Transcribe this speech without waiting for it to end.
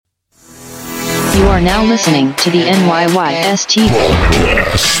You are now listening to the NYYST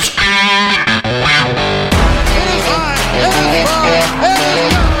podcast.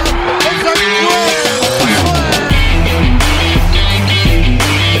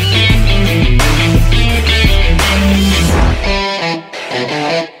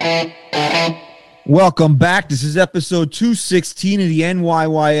 Welcome back. This is episode 216 of the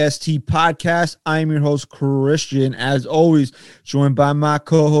NYYST podcast. I am your host, Christian, as always, joined by my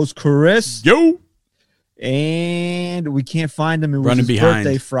co-host, Chris. Yo! And we can't find him. It was Running his behind.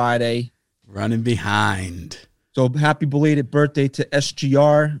 birthday Friday. Running behind. So happy belated birthday to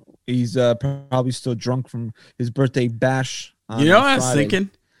SGR. He's probably still drunk from his birthday bash. You know what I was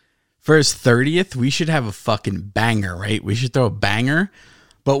thinking? For his 30th, we should have a fucking banger, right? We should throw a banger,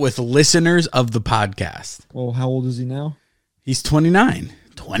 but with listeners of the podcast. Well, how old is he now? He's 29.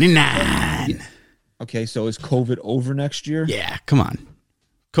 29. Okay, so is COVID over next year? Yeah, come on.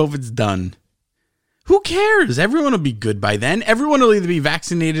 COVID's done. Who cares? Everyone will be good by then. Everyone will either be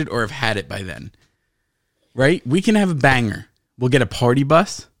vaccinated or have had it by then. Right? We can have a banger. We'll get a party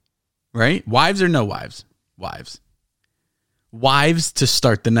bus. Right? Wives or no wives? Wives. Wives to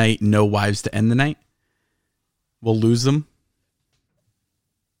start the night, no wives to end the night. We'll lose them.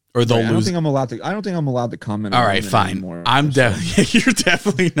 Or they'll lose. I don't think I'm allowed to comment. All right, fine. Anymore, you're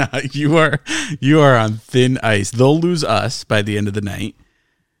definitely not. You are on thin ice. They'll lose us by the end of the night.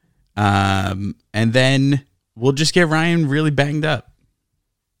 And then we'll just get Ryan really banged up.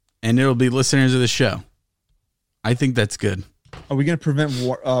 And it'll be listeners of the show. I think that's good. Are we going to prevent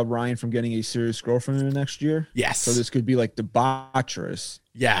Ryan from getting a serious girlfriend in the next year? Yes. So this could be like debaucherous.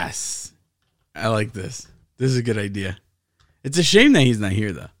 Yes. I like this. This is a good idea. It's a shame that he's not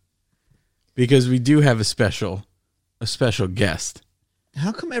here, though. Because we do have a special guest.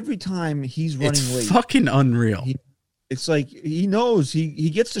 How come every time he's running late? It's fucking unreal. It's like he knows he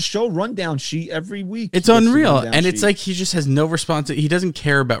gets the show rundown sheet every week. It's unreal. And it's like he just has no he doesn't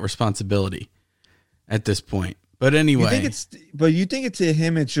care about responsibility at this point. But anyway. You think it's to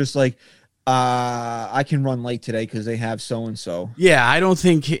him, it's just like, I can run late today because they have so-and-so. Yeah, I don't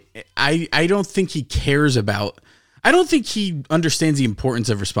think he cares about, I don't think he understands the importance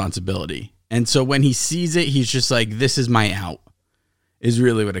of responsibility. And so when he sees it, he's just like, this is my out, is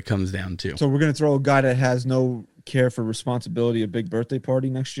really what it comes down to. So we're going to throw a guy that has no care for responsibility a big birthday party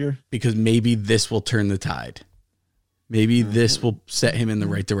next year? Because maybe this will turn the tide. Maybe this will set him in the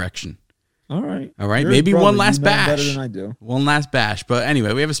right direction. All right. Maybe one last bash. Better than I do. One last bash. But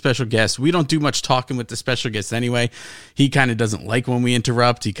anyway, we have a special guest. We don't do much talking with the special guest anyway. He kind of doesn't like when we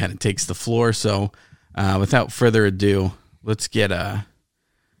interrupt. He kind of takes the floor. So without further ado, let's get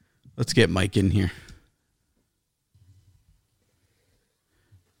Mike in here.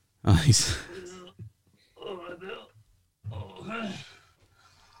 Oh, he's.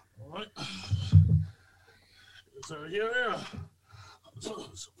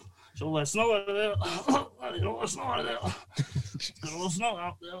 So let's snow out there. Let's snow out there. Get a little snow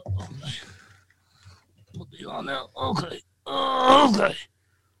out there. Okay. Put these on there. Okay.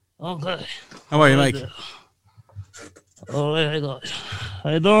 Okay. How are you, Mike? All right, hey guys. How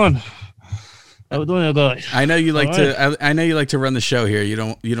you doing? How we doing, guys? I know you like to. I know you like to run the show here. You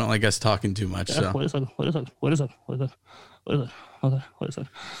don't like us talking too much. Yeah, so wait a second. Okay, wait a second.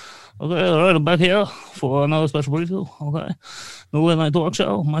 Okay, all right, I'm back here for another special preview. Okay, new late night talk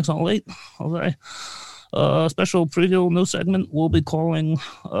show. Mike's on late. Okay, special preview, new segment. We'll be calling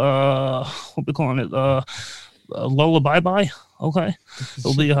it Lullaby Bye. Okay,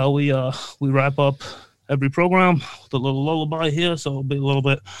 it'll be how we wrap up every program with a little lullaby here. So it'll be a little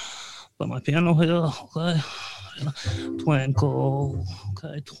bit like my piano here. Okay. Twinkle,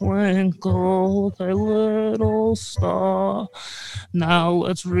 okay, little star. Now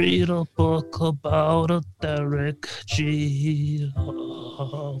let's read a book about a Derek G.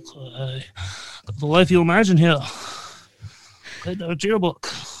 Okay, the life you imagine here. Okay, Derek G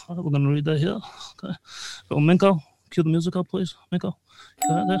book. All right, we're gonna read that here. Okay, so Minko, cue the music up, please. Minko, you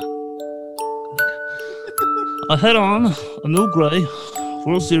got it there. I had on a new gray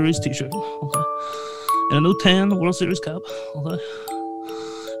World Series T-shirt. Okay. And a new tan World Series cap, okay?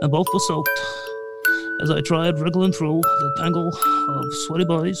 And both were soaked as I tried wriggling through the tangle of sweaty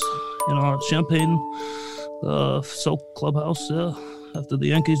bodies in our Champagne soaked clubhouse there after the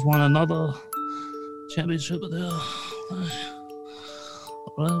Yankees won another championship there. Okay.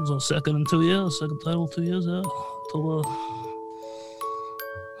 All right, it was our second title 2 years there, October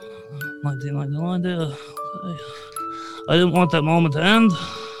 1999 there. Okay. I didn't want that moment to end.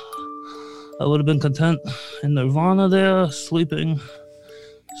 I would have been content in Nirvana there, sleeping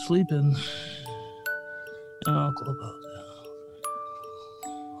in our clubhouse.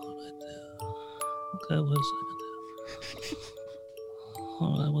 Right there. Okay, wait a second there.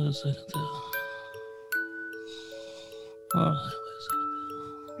 All right, wait a second there. All right, wait a second there.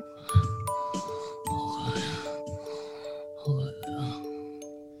 All right there.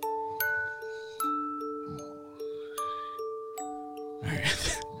 All right.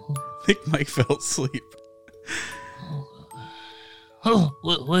 I think Mike fell asleep. Oh,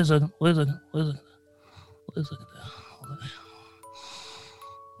 wait a second. Wait a second. Wait a second. Wait a second there.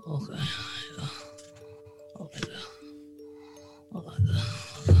 Okay. Okay. Yeah. Okay. There. Okay.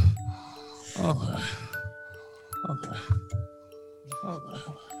 There. Okay. Okay. Okay.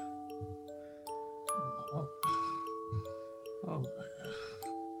 Okay.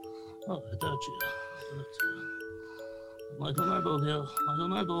 Okay. That's you. Michael Nardog here. Michael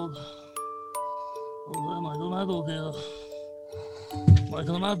Nardog. Okay. Michael Nardog here.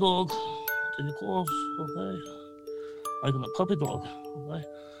 Michael and my dog, take your calls, okay? Michael and a puppy dog, okay?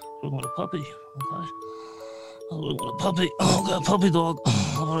 We're going to puppy, okay? We're going to puppy, oh, got a puppy dog,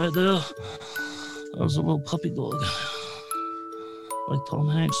 all right there. That was a little puppy dog, like Tom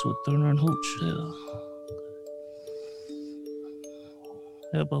Hanks with Turner and Hooch, yeah.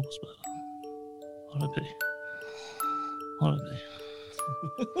 Yeah, Bubba's better. R.I.P. R.I.P.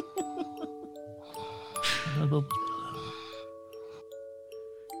 Yeah, Bubba's better.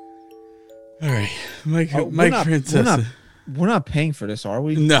 All right, Mike. We're Mike not- Francesa. We're not paying for this, are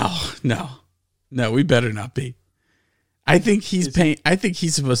we? No. We better not be. I think he's paying. I think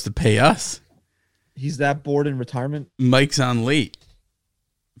he's supposed to pay us. He's that bored in retirement. Mike's on late.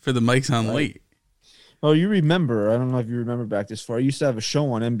 For the Mike's on late. Oh, you remember? I don't know if you remember back this far. I used to have a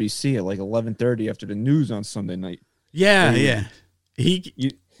show on NBC at like 11:30 after the news on Sunday night. Yeah, yeah.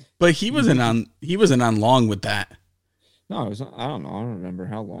 But he wasn't on. He wasn't on long with that. No, it was, I don't know. I don't remember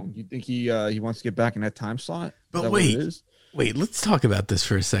how long. You think he wants to get back in that time slot? But wait, let's talk about this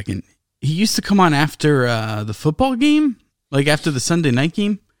for a second. He used to come on after the football game, like after the Sunday night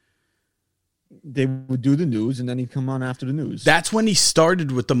game. They would do the news, and then he'd come on after the news. That's when he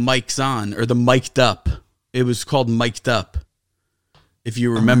started with the mics on, or the mic'd up. It was called mic'd up, if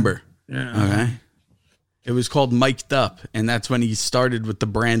you remember. Yeah. Okay. It was called mic'd up, and that's when he started with the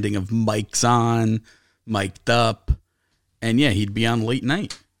branding of mics on, mic'd up. And yeah, he'd be on late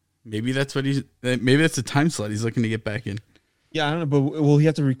night. Maybe that's what maybe that's the time slot he's looking to get back in. Yeah, I don't know, but will he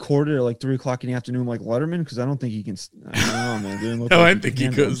have to record it at like 3:00 in the afternoon, like Letterman? Because I don't think he can. I don't know, man. It didn't look No, like I think he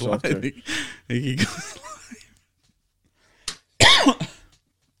handle goes live. himself I there. think he goes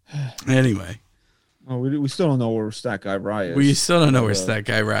live. Anyway, Oh, we still don't know where Stat Guy Rye is. we still don't know where Stat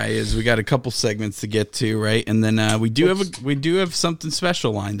Guy Rye is. We got a couple segments to get to, right? And then we do have something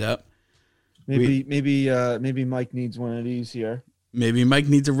special lined up. Maybe Mike needs one of these here. Maybe Mike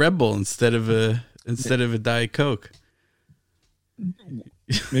needs a Red Bull instead of a Diet Coke.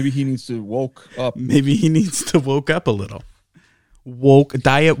 Maybe he needs to woke up. Maybe he needs to woke up a little.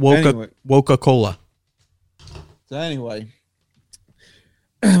 Anyway. Coca-Cola. So anyway,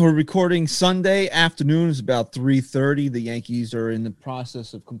 we're recording Sunday afternoon. It's about 3:30. The Yankees are in the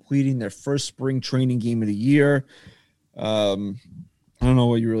process of completing their first spring training game of the year. I don't know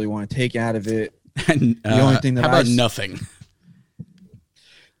what you really want to take out of it. And, The only thing that how about nothing?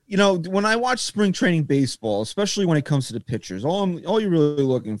 You know, when I watch spring training baseball, especially when it comes to the pitchers, all you're really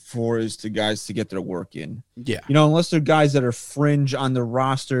looking for is to guys to get their work in. Yeah. You know, unless they're guys that are fringe on the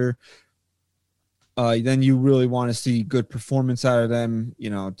roster, then you really want to see good performance out of them.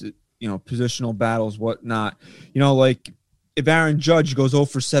 Positional battles, whatnot. You know, like if Aaron Judge goes 0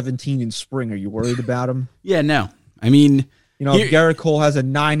 for 17 in spring, are you worried about him? Yeah, no. I mean, if Garrett Cole has a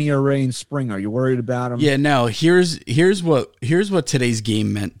 9 ERA in spring, are you worried about him? Yeah, no. Here's what today's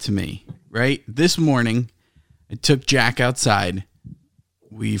game meant to me. Right, this morning, I took Jack outside.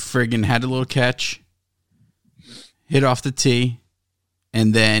 We friggin' had a little catch, hit off the tee,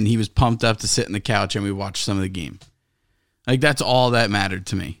 and then he was pumped up to sit in the couch, and we watched some of the game. Like that's all that mattered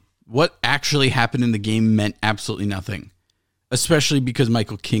to me. What actually happened in the game meant absolutely nothing, especially because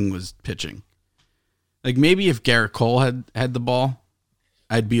Michael King was pitching. Like maybe if Garrett Cole had the ball,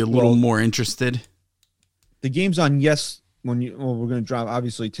 I'd be a little more interested. The game's on Yes we're going to drop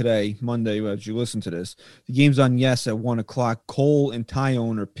obviously today, Monday, as you listen to this. The game's on Yes at 1:00. Cole and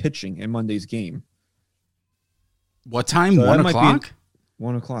Tyone are pitching in Monday's game. What time? So 1 o'clock?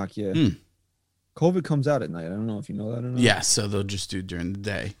 1:00, yeah. COVID comes out at night. I don't know if you know that or not. Yeah, so they'll just do it during the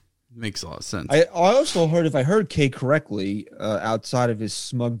day. Makes a lot of sense. I also heard, if I heard Kay correctly, outside of his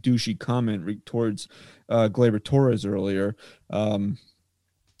smug, douchey comment towards Gleyber Torres earlier,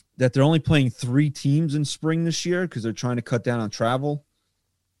 that they're only playing 3 teams in spring this year because they're trying to cut down on travel.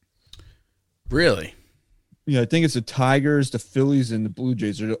 Really? Yeah, I think it's the Tigers, the Phillies, and the Blue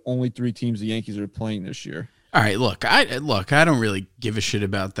Jays are the only 3 teams the Yankees are playing this year. All right, look, I don't really give a shit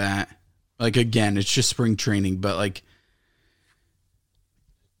about that. Like, again, it's just spring training, but like,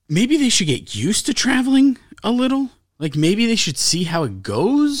 maybe they should get used to traveling a little. Like, maybe they should see how it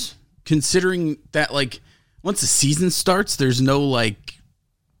goes, considering that, like, once the season starts, there's no, like,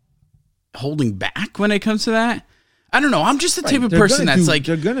 holding back when it comes to that. I don't know. I'm just the type of person that's like,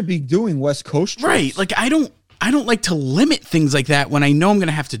 they're going to be doing West Coast trips. Right. Like, I don't like to limit things like that when I know I'm going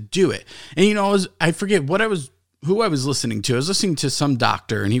to have to do it. And, you know, I forget who I was listening to. I was listening to some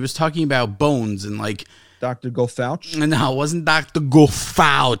doctor, and he was talking about bones and, like, Dr. Go Fauci? No, it wasn't Dr. Go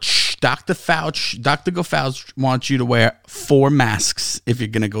Fauci. Dr. Go Fauci wants you to wear 4 masks if you're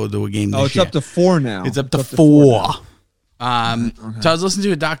going to go to a game this year. Oh, it's up to 4 now. It's up to 4. So I was listening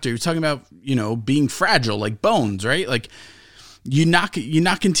to a doctor. He was talking about, you know, being fragile, like bones, right? Like, you knock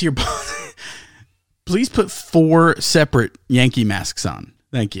into your bones. Please put 4 separate Yankee masks on.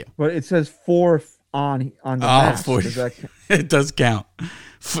 Thank you. But it says 4 on the mask. 4. It does count.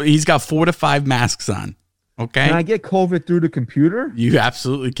 He's got 4 to 5 masks on. Okay. Can I get COVID through the computer? You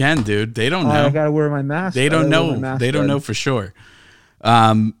absolutely can, dude. They don't know. I gotta wear my mask. They don't know. They don't know for sure.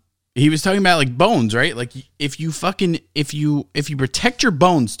 He was talking about like bones, right? Like if you protect your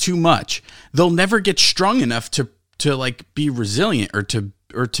bones too much, they'll never get strong enough to like be resilient or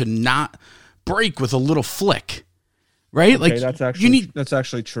to not break with a little flick, right? Okay, like that's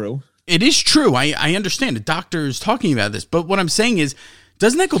actually true. It is true. I understand. The doctor is talking about this, but what I'm saying is,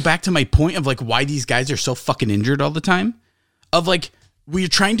 doesn't that go back to my point of like why these guys are so fucking injured all the time? Of like, we're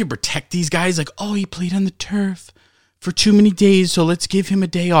trying to protect these guys, like, oh, he played on the turf for too many days, so let's give him a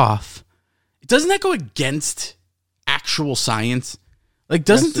day off. Doesn't that go against actual science? Like,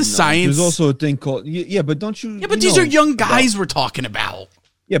 doesn't the science... There's also a thing called... Yeah, but don't you... Yeah, but these are young guys we're talking about.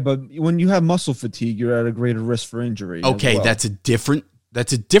 Yeah, but when you have muscle fatigue, you're at a greater risk for injury. Okay, well. that's a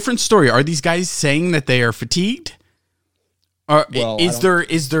different story. Are these guys saying that they are fatigued? Or is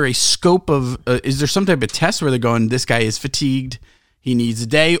there a scope of is there some type of test where they're going, this guy is fatigued, he needs a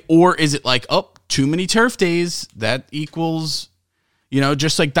day, or is it like, oh, too many turf days, that equals, you know,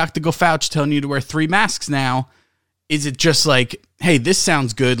 just like Dr. Go Fauci telling you to wear 3 masks now? Is it just like, hey, this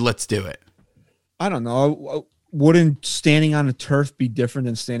sounds good, let's do it? I don't know. Wouldn't standing on a turf be different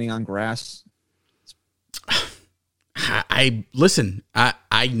than standing on grass? I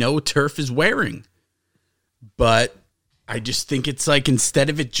know turf is wearing, but I just think it's like, instead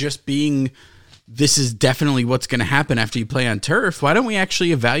of it just being, this is definitely what's going to happen after you play on turf, why don't we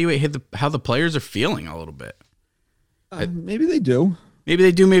actually evaluate how the players are feeling a little bit? Maybe they do. Maybe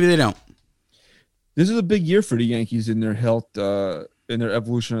they do, maybe they don't. This is a big year for the Yankees in their health, in their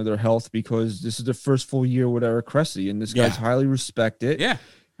evolution of their health, because this is the first full year with Eric Cressy, and this guy's highly respected. Yeah.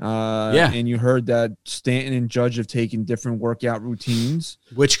 And you heard that Stanton and Judge have taken different workout routines,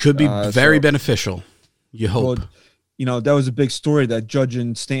 which could be very beneficial. You hope. Well, you know, that was a big story that Judge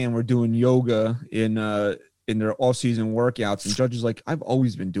and Stanton were doing yoga in their all-season workouts, and Judge is like, I've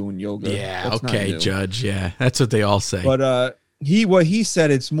always been doing yoga. Yeah, that's okay, Judge. Yeah, that's what they all say. But he said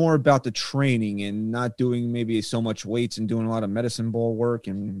it's more about the training and not doing maybe so much weights and doing a lot of medicine ball work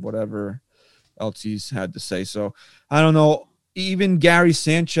and whatever else he's had to say. So I don't know. Even Gary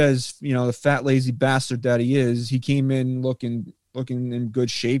Sanchez, you know, the fat lazy bastard that he is, he came in looking in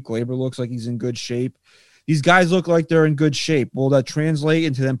good shape. Glaber looks like he's in good shape. These guys look like they're in good shape. Will that translate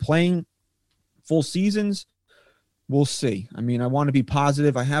into them playing full seasons? We'll see. I mean, I want to be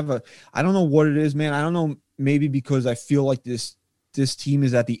positive. I don't know what it is, man. I don't know, maybe because I feel like this team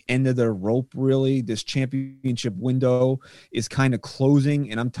is at the end of their rope, really. This championship window is kind of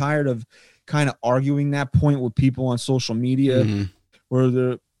closing, and I'm tired of kind of arguing that point with people on social media where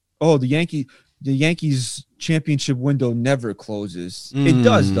the Yankees championship window never closes. It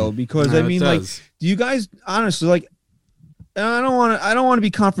does, though, because no, I mean, like, do you guys honestly, like, I don't want to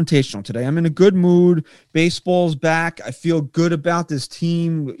be confrontational today. I'm in a good mood. Baseball's back. I feel good about this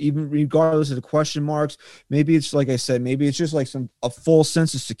team, even regardless of the question marks. Maybe it's like I said, maybe it's just like a false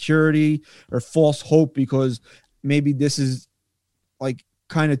sense of security or false hope, because maybe this is like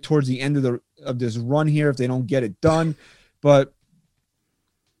kind of towards the end of this run here if they don't get it done. But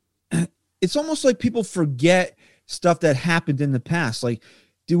it's almost like people forget stuff that happened in the past. Like,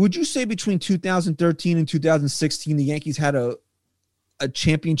 would you say between 2013 and 2016, the Yankees had a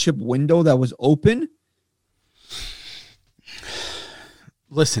championship window that was open?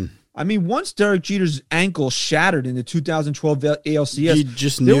 Listen, I mean, once Derek Jeter's ankle shattered in the 2012 ALCS, You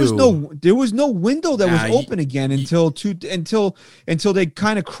just knew. There was no window that was open again until they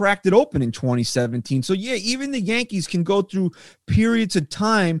kind of cracked it open in 2017. So yeah, even the Yankees can go through periods of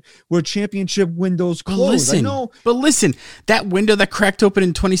time where championship windows close. But listen, that window that cracked open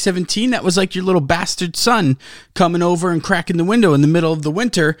in 2017, that was like your little bastard son coming over and cracking the window in the middle of the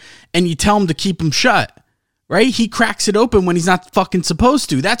winter, and you tell him to keep him shut. Right? He cracks it open when he's not fucking supposed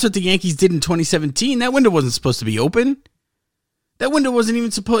to. That's what the Yankees did in 2017. That window wasn't supposed to be open. That window wasn't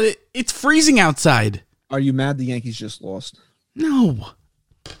even supposed. It's freezing outside. Are you mad the Yankees just lost? No,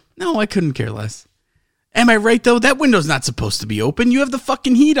 I couldn't care less. Am I right, though? That window's not supposed to be open. You have the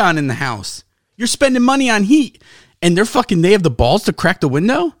fucking heat on in the house. You're spending money on heat. And they have the balls to crack the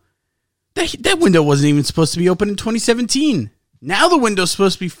window? That window wasn't even supposed to be open in 2017. Now the window's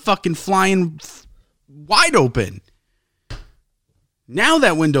supposed to be fucking flying wide open. Now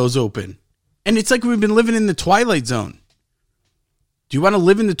that window's open. And it's like we've been living in the Twilight Zone. Do you want to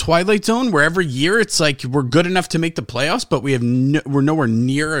live in the Twilight Zone where every year it's like we're good enough to make the playoffs, but we're nowhere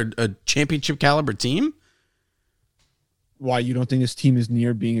near a championship caliber team? Why, you don't think this team is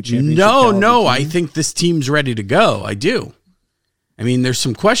near being a championship? No, I think this team's ready to go. I do. I mean, there's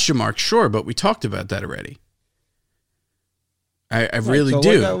some question marks, sure, but we talked about that already. I really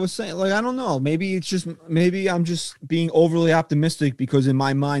do. Like I was saying, I don't know. Maybe I'm just being overly optimistic because in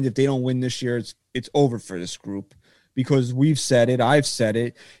my mind, if they don't win this year, it's over for this group. Because we've said it, I've said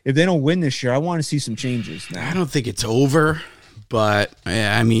it. If they don't win this year, I want to see some changes now. I don't think it's over. But,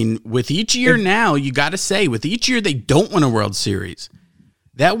 I mean, with each year now, you got to say, with each year they don't win a World Series,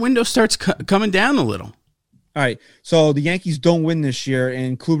 that window starts coming down a little. All right, so the Yankees don't win this year,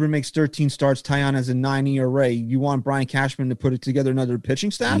 and Kluber makes 13 starts. Taillon has a 9 ERA. You want Brian Cashman to put it together another pitching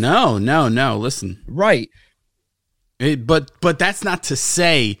staff? No. Listen. Right. But that's not to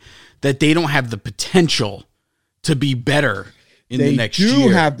say that they don't have the potential to be better in the next year. They do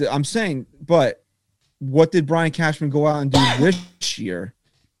have I'm saying, but what did Brian Cashman go out and do this year?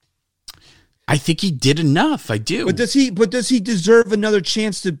 I think he did enough. I do. But does he deserve another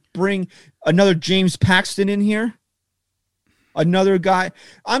chance to bring another James Paxton in here? Another guy?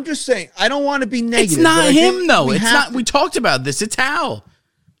 I'm just saying, I don't want to be negative. It's not him, though. It's not. We talked about this. It's Hal.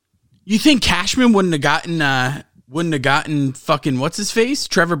 You think Cashman wouldn't have gotten fucking what's his face?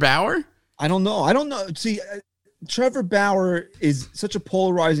 Trevor Bauer? I don't know. See, Trevor Bauer is such a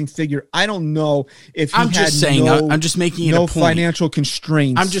polarizing figure. I don't know if I'm just making it a point. Financial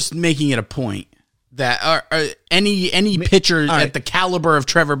constraints. I'm just making it a point that any pitcher at the caliber of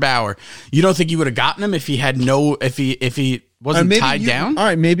Trevor Bauer, you don't think you would have gotten him if he had if he wasn't tied down? All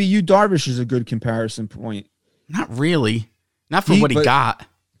right, maybe Darvish is a good comparison point. Not really. Not for what he got.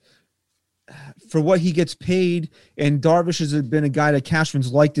 For what he gets paid, and Darvish has been a guy that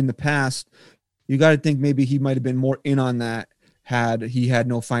Cashman's liked in the past. You got to think maybe he might have been more in on that had he had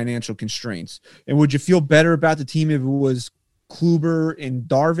no financial constraints. And would you feel better about the team if it was Kluber and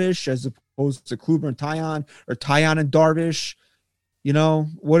Darvish as opposed to Kluber and Taillon, or Taillon and Darvish? You know,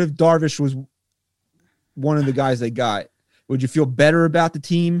 what if Darvish was one of the guys they got? Would you feel better about the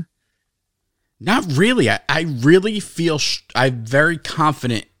team? Not really. I really feel I'm very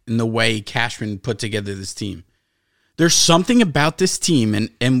confident in the way Cashman put together this team. There's something about this team,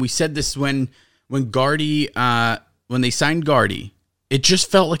 and we said this when Gardy, when they signed Gardy, it just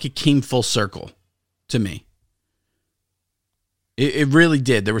felt like it came full circle to me. It really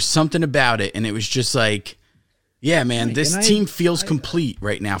did. There was something about it, and it was just like, yeah, man, right, this team feels complete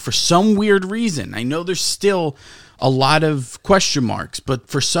right now for some weird reason. I know there's still a lot of question marks, but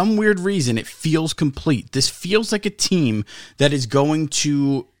for some weird reason, it feels complete. This feels like a team that is going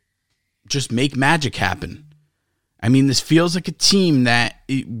to just make magic happen. I mean, this feels like a team that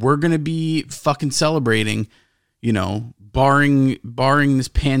we're going to be fucking celebrating, you know, barring this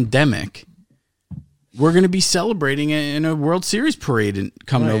pandemic. We're going to be celebrating in a World Series parade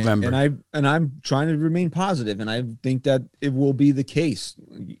come November. And I'm trying to remain positive, and I think that it will be the case.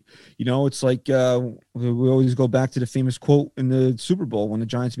 You know, it's like we always go back to the famous quote in the Super Bowl when the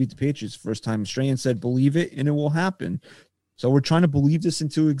Giants beat the Patriots the first time. Strahan said, "Believe it, and it will happen." So we're trying to believe this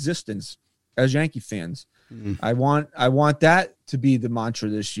into existence as Yankee fans. I want that to be the mantra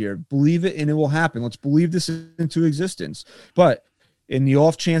this year. Believe it and it will happen. Let's believe this into existence. But in the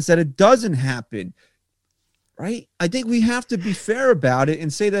off chance that it doesn't happen, right? I think we have to be fair about it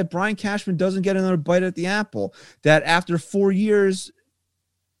and say that Brian Cashman doesn't get another bite at the apple. That after 4 years,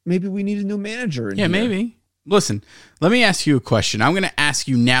 maybe we need a new manager. Yeah, maybe. Listen, let me ask you a question. I'm going to ask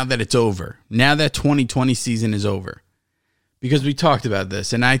you now that it's over. Now that 2020 season is over. Because we talked about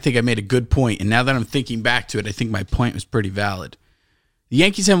this, and I think I made a good point. And now that I'm thinking back to it, I think my point was pretty valid. The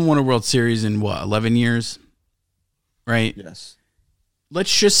Yankees haven't won a World Series in, 11 years? Right? Yes.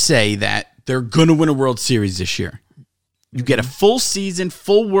 Let's just say that they're going to win a World Series this year. You get a full season,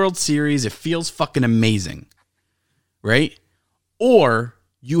 full World Series. It feels fucking amazing. Right? Or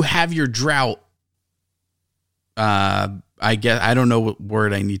you have your drought. I guess I don't know what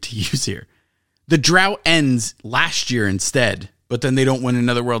word I need to use here. The drought ends last year instead, but then they don't win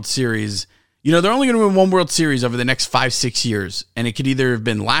another World Series. You know, they're only going to win one World Series over the next 5-6 years, and it could either have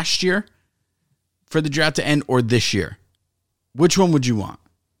been last year for the drought to end or this year. Which one would you want?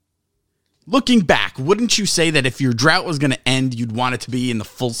 Looking back, wouldn't you say that if your drought was going to end, you'd want it to be in the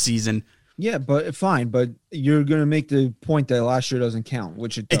full season? Yeah, but fine. But you're going to make the point that last year doesn't count,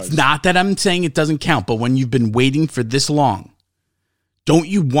 which it does. It's not that I'm saying it doesn't count, but when you've been waiting for this long, don't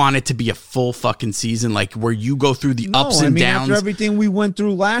you want it to be a full fucking season, like where you go through the ups and downs? After everything we went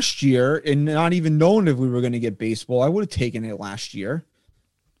through last year and not even knowing if we were going to get baseball, I would have taken it last year.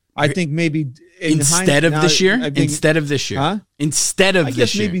 I think maybe instead of this year, instead of this year, huh? Instead of I this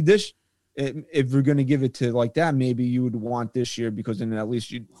guess year, maybe this. If we're going to give it to like that, maybe you would want this year because then at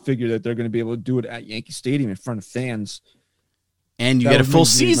least you'd figure that they're going to be able to do it at Yankee Stadium in front of fans. And you get a full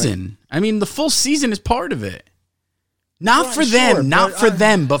season. I mean, the full season is part of it. Not for them, not for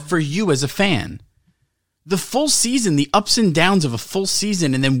them, but for you as a fan. The full season, the ups and downs of a full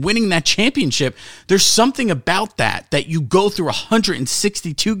season and then winning that championship, there's something about that you go through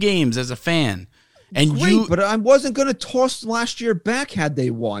 162 games as a fan. And great, but I wasn't going to toss last year back had they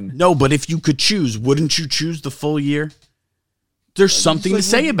won. No, but if you could choose, wouldn't you choose the full year? There's something to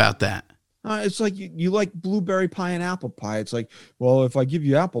say about that. It's like you like blueberry pie and apple pie. It's like, well, if I give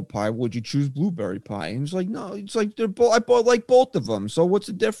you apple pie, would you choose blueberry pie? And it's like, no, it's like they're both. I bought like both of them. So what's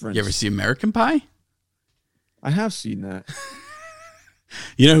the difference? You ever see American Pie? I have seen that.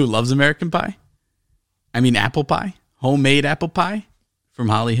 You know who loves American Pie? I mean, apple pie, homemade apple pie from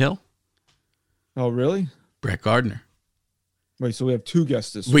Holly Hill. Oh, really? Brett Gardner. Wait, so we have two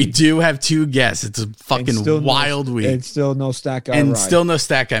guests this We week. do have two guests. It's a fucking wild week. And still no stat guy. And still no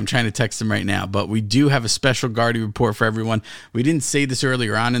stat guy. I'm trying to text him right now. But we do have a special Gardy report for everyone. We didn't say this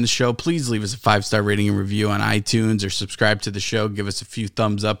earlier on in the show. Please leave us a 5-star rating and review on iTunes or subscribe to the show. Give us a few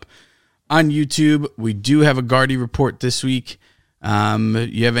thumbs up on YouTube. We do have a Gardy report this week. You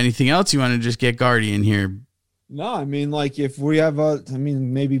have anything else you want to just get Gardy in here? No, I mean, like if we have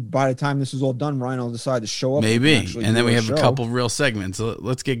maybe by the time this is all done, Ryan will decide to show up. Maybe. And then we have a couple real segments. So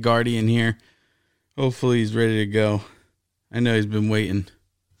let's get Gardy in here. Hopefully he's ready to go. I know he's been waiting.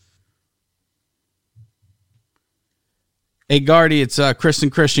 Hey, Gardy, it's Chris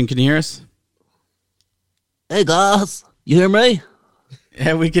and Christian. Can you hear us? Hey, guys. You hear me?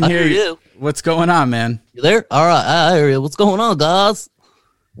 Yeah, we can hear you. What's going on, man? You there? All right, I hear you. What's going on, guys?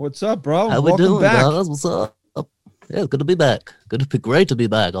 What's up, bro? How we doing, guys? What's up? Yeah, it's good to be back. Great to be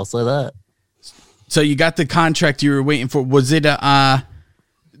back. I'll say that. So you got the contract you were waiting for. Was it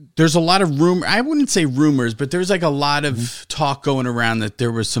there's a lot of rumor. I wouldn't say rumors, but there's like a lot of talk going around that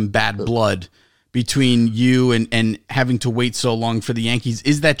there was some bad blood between you and having to wait so long for the Yankees.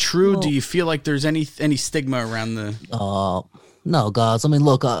 Is that true? Do you feel like there's any stigma around the No, guys. I mean,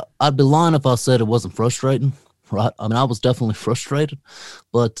 look, I'd be lying if I said it wasn't frustrating. Right. I mean, I was definitely frustrated,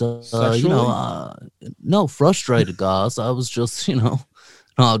 but, no, frustrated, guys. I was just, no,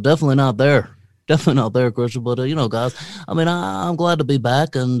 definitely not there. Definitely not there, Christian. But, guys, I mean, I'm glad to be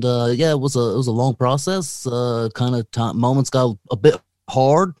back. And, it was a long process. Moments got a bit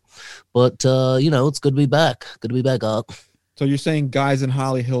hard, but, it's good to be back. Good to be back up. So you're saying guys in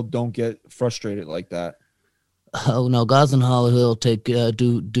Holly Hill don't get frustrated like that? Oh no, guys in Holly Hill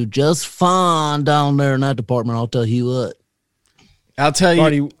do just fine down there in that department. I'll tell you what. I'll tell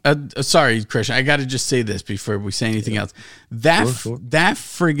you. Sorry, Christian. I got to just say this before we say anything else. That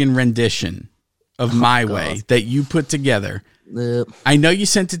friggin' rendition of "My Way" that you put together. I know you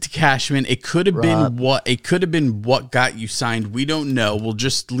sent it to Cashman. It could have been what got you signed. We don't know. We'll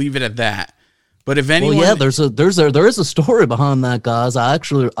just leave it at that. But if anyone, there is a story behind that, guys. I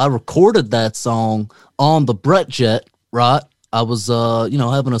recorded that song on the Brett Jet, right? I was,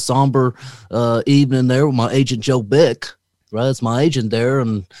 having a somber evening there with my agent Joe Bick, right? It's my agent there,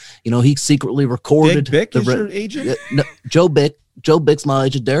 and he secretly recorded. Bick is your agent? No, Joe Bick. Joe Bick's my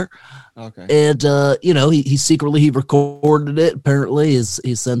agent there. Okay. And he secretly recorded it. Apparently,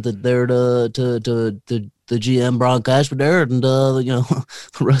 he sent it there to the GM Brian Cashman there, and the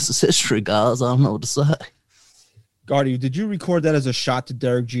rest is history, guys. I don't know what to say. Gardy, did you record that as a shot to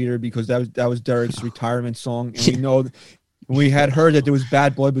Derek Jeter because that was Derek's retirement song, and we know we had heard that there was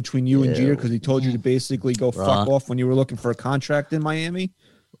bad blood between you and Jeter because he told you to basically go fuck off when you were looking for a contract in Miami?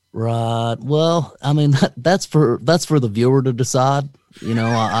 Right. Well, I mean, that's for the viewer to decide. You know,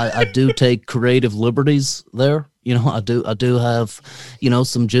 I do take creative liberties there. You know, I do have, you know,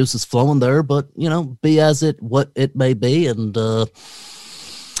 some juices flowing there, but you know, be as it what it may be, and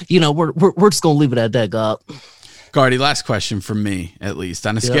you know, we're just gonna leave it at that, God. Gardy, last question from me, at least.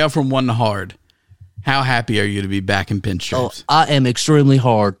 On a scale from 1 to hard, how happy are you to be back in pinstripes? I am extremely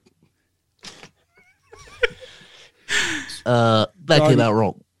hard. That came out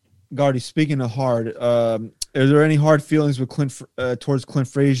wrong. Gardy, speaking of hard, are there any hard feelings with towards Clint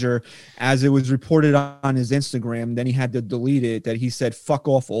Frazier, as it was reported on his Instagram? Then he had to delete it. That he said "fuck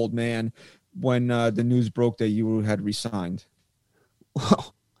off, old man" when the news broke that you had resigned.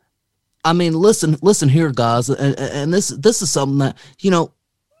 Well, I mean, listen here, guys, and this is something that, you know,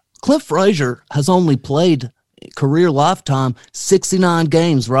 Clint Frazier has only played career lifetime 69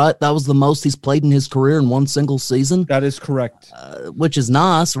 games, right? That was the most he's played in his career in one single season. That is correct. Which is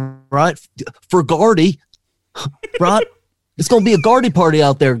nice, right? For Gardy, right? It's going to be a Gardy party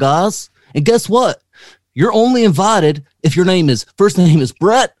out there, guys. And guess what? You're only invited if your first name is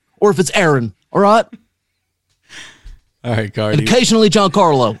Brett or if it's Aaron, all right? All right, Gardy. And occasionally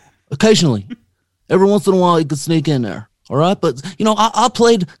Giancarlo. Occasionally. Every once in a while, you could sneak in there, all right? But, you know, I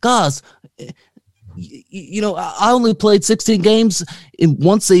played, guys, you know, I only played 16 games in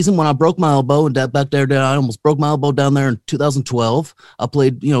one season when I broke my elbow, and back there, I almost broke my elbow down there in 2012. I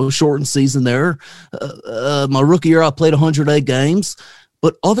played, you know, a shortened season there. My rookie year, I played 108 games.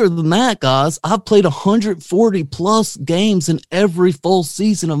 But other than that, guys, I've played 140 plus games in every full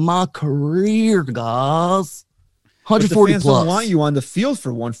season of my career, guys. 140 fans plus. Don't want you on the field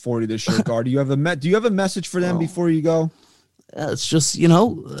for 140 this year, Gardy. Do you have a message for them before you go? It's just, you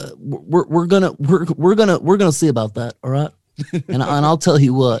know, we're gonna see about that, all right. And I'll tell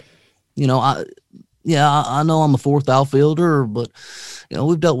you what, you know, I know I'm a fourth outfielder, but you know,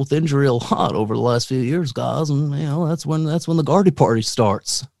 we've dealt with injury a lot over the last few years, guys, and you know, that's when the Gardy party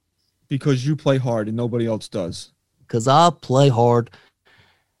starts. Because you play hard and nobody else does. Because I play hard,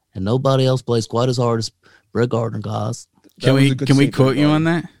 and nobody else plays quite as hard as Brett Gardner, guys. Can we quote you on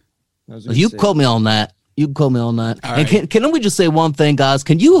that? You quote me on that. You can quote me on that. All and right. can we just say one thing, guys?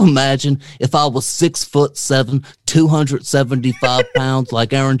 Can you imagine if I was 6'7", 275 pounds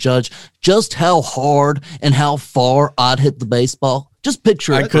like Aaron Judge, just how hard and how far I'd hit the baseball? Just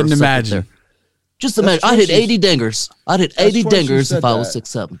picture it. I couldn't imagine. There. Just imagine. I hit 80 dingers. I'd hit 80 dingers if I was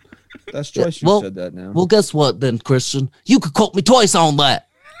 6'7". That's twice you said that now. Well, guess what then, Christian? You could quote me twice on that.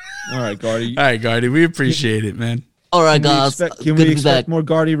 All right, Gardy. All right, Gardy. We appreciate it, man. All right, guys. Can we expect more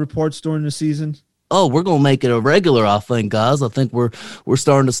Gardy reports during the season? Oh, we're gonna make it a regular, I think, guys. I think we're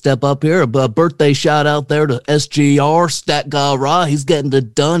starting to step up here. A birthday shout out there to SGR, Stat Guy Ra. He's getting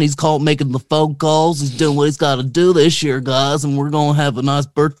it done. He's making the phone calls. He's doing what he's got to do this year, guys. And we're gonna have a nice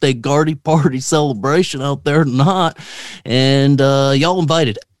birthday Gardy party celebration out there tonight. And y'all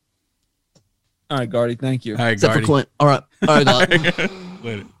invited. All right, Gardy. Thank you. All right, Except Gardy. for Clint. All right, guys.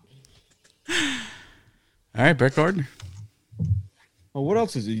 Later. All right, Brett Gardner. Well, what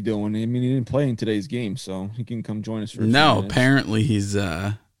else is he doing? I mean, he didn't play in today's game, so he can come join us for a few No, minutes. apparently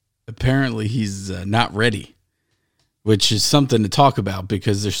he's not ready, which is something to talk about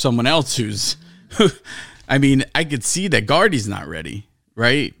because there's someone else who's. I mean, I could see that Gardy's not ready,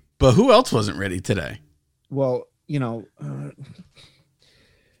 right? But who else wasn't ready today? Well, you know,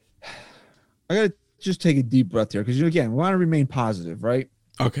 I got to just take a deep breath here because, again, we want to remain positive, right?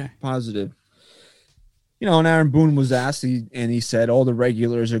 Okay. Positive. You know, and Aaron Boone was asked, and he said all the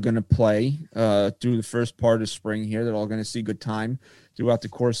regulars are going to play through the first part of spring here. They're all going to see good time throughout the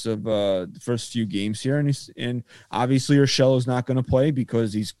course of the first few games here. And obviously Urshela's not going to play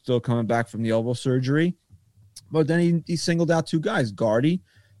because he's still coming back from the elbow surgery. But then he singled out two guys, Gardy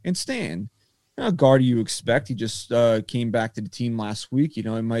and Stan. Gardy, you expect. He just came back to the team last week. You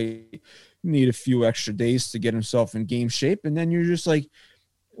know, he might need a few extra days to get himself in game shape. And then you're just like,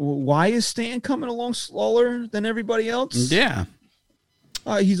 why is Stan coming along slower than everybody else? Yeah.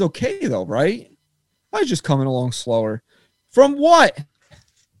 He's okay, though, right? Why is just coming along slower? From what?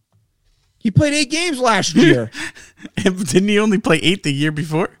 He played 8 games last year. Didn't he only play 8 the year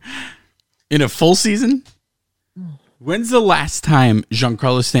before? In a full season? When's the last time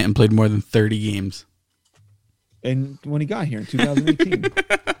Giancarlo Stanton played more than 30 games? And when he got here in 2018.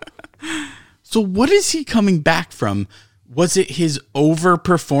 So what is he coming back from? Was it his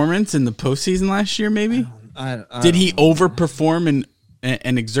overperformance in the postseason last year, maybe? Did he overperform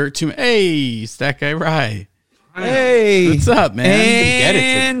and exert too much? Hey, Stat Guy Rye. Hey. What's up,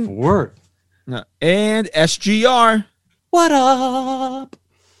 man? And, and SGR. What up?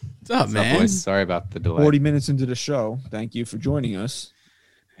 What's up, man? Boys? Sorry about the delay. 40 minutes into the show. Thank you for joining us.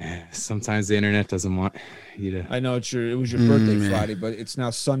 Sometimes the internet doesn't want you to. I know it was your birthday Friday, but it's now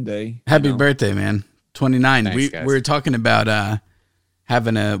Sunday. Happy birthday, man. 29. Thanks, we guys. were talking about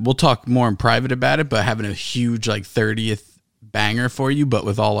we'll talk more in private about it, but having a huge like 30th banger for you, but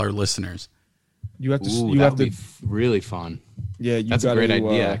with all our listeners. You have to. Ooh, You that have would to. be really fun. Yeah, you That's a gotta, great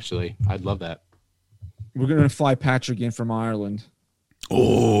idea, actually. I'd love that. We're gonna fly Patrick in from Ireland.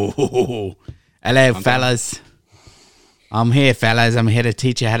 Oh, hello, fellas. I'm here, fellas. I'm here to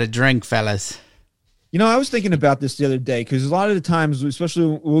teach you how to drink, fellas. You know, I was thinking about this the other day because a lot of the times,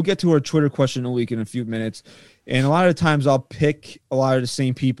 especially we'll get to our Twitter question of the week in a few minutes, and a lot of the times I'll pick a lot of the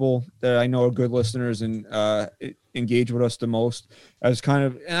same people that I know are good listeners and engage with us the most as kind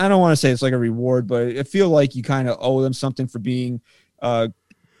of, and I don't want to say it's like a reward, but I feel like you kind of owe them something for being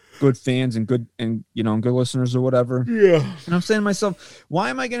good fans and good listeners or whatever. Yeah. And I'm saying to myself, why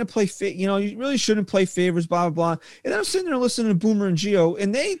am I going to play you really shouldn't play favors, blah blah blah. And then I'm sitting there listening to Boomer and Geo,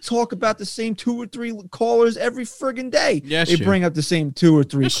 and they talk about the same 2 or 3 callers every friggin' day. Yeah, they bring up the same 2 or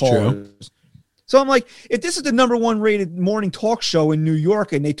 3 That's callers. true. So I'm like, if this is the #1 rated morning talk show in New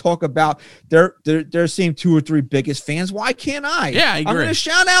York and they talk about their same 2 or 3 biggest fans, why can't I? Yeah, I agree. I'm going to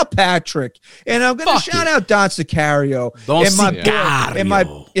shout out Patrick, and I'm going to shout out Don Sicario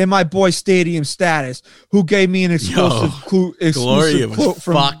and my boy Stadium Status, who gave me an exclusive Gloria was quote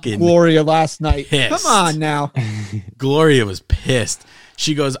from fucking Gloria last night. pissed. Come on now. Gloria was pissed.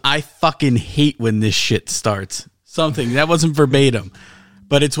 She goes, I fucking hate when this shit starts. Something that wasn't verbatim,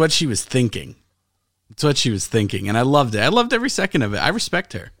 but it's what she was thinking. It's what she was thinking, and I loved it. I loved every second of it. I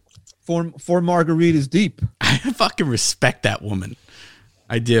respect her. Four margaritas deep. I fucking respect that woman.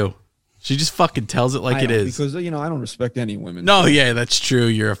 I do. She just fucking tells it like it is. Because, I don't respect any women. No, yeah, that's true.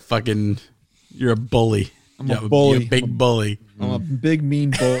 You're a bully. I'm a bully. You're a big bully. I'm a big,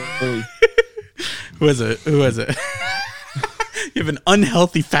 mean bully. Who is it? You have an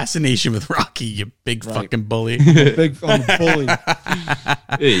unhealthy fascination with Rocky, you big fucking bully. I'm a bully.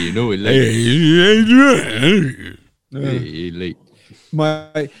 Hey, you know it late.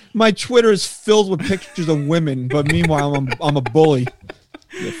 My Twitter is filled with pictures of women, but meanwhile I'm a bully.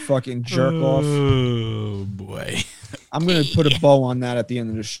 You fucking jerk off. Oh boy. I'm gonna put a bow on that at the end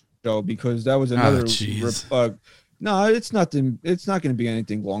of the show because that was another. No, it's not going to be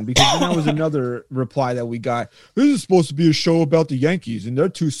anything long because that was another reply that we got. This is supposed to be a show about the Yankees, and they're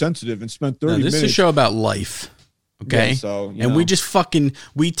too sensitive and spent 30 minutes. This is a show about life. Okay. Yeah, so, we just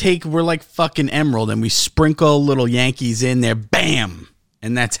we're like fucking Emerald and we sprinkle little Yankees in there, bam.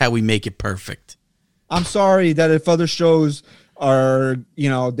 And that's how we make it perfect. I'm sorry that if other shows are,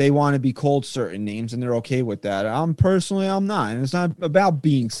 they want to be called certain names and they're okay with that. I'm not. And it's not about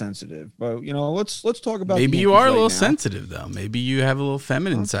being sensitive, but let's talk about. Maybe you are a little sensitive though. Maybe you have a little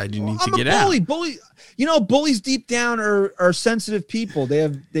feminine side you need to get out. Bullies deep down are sensitive people.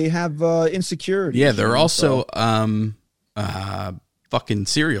 They have insecurity. Yeah, they're also fucking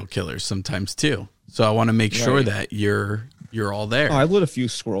serial killers sometimes too. So I want to make sure that you're all there. Oh, I lit a few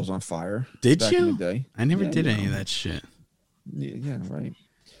squirrels on fire. Did you? In the day. I never did any of that shit. Yeah, right.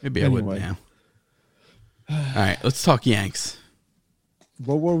 Maybe I would now. All right, let's talk Yanks.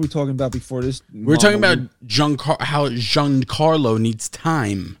 What were we talking about before this? We're talking about how Giancarlo needs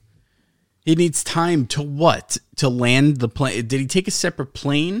time. He needs time to what? To land the plane. Did he take a separate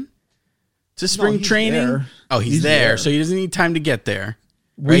plane to spring training? There. Oh, he's there, so he doesn't need time to get there.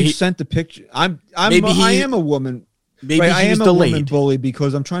 We sent the picture. I am a woman. Maybe I am a woman delayed. bully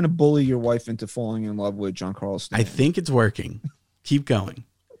because I'm trying to bully your wife into falling in love with Giancarlo Stanton. I think it's working. Keep going.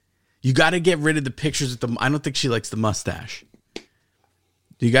 You got to get rid of the pictures with I don't think she likes the mustache.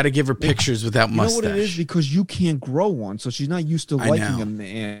 You got to give her pictures without mustache. You know what it is? Because you can't grow one, so she's not used to liking a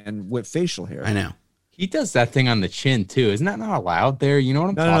man with facial hair. I know. He does that thing on the chin too. Isn't that not allowed there? You know what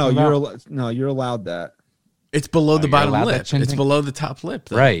I'm talking about? You're allowed that. It's below the bottom lip. It's below the top lip,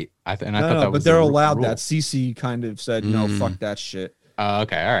 though. Right. I thought that was. But they're allowed that. CC kind of said, no, fuck that shit.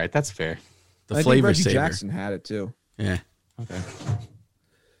 Okay. All right. That's fair. The flavor Reggie saver. Jackson had it too. Yeah. Okay.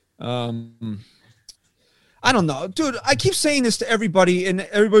 I don't know, dude. I keep saying this to everybody, and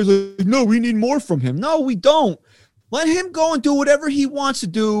everybody's like, "No, we need more from him." No, we don't. Let him go and do whatever he wants to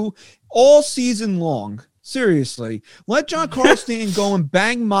do all season long. Seriously, let Giancarlo Stanton go and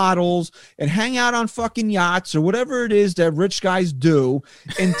bang models and hang out on fucking yachts or whatever it is that rich guys do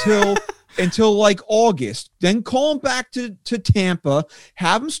until like August. Then call him back to Tampa,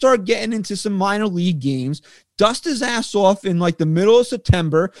 have him start getting into some minor league games, dust his ass off in like the middle of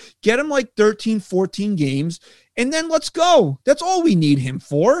September, get him like 13, 14 games, and then let's go. That's all we need him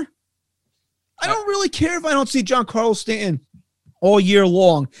for. I don't really care if I don't see Giancarlo Stanton all year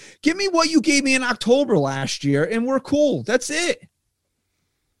long. Give me what you gave me in October last year, and we're cool. That's it.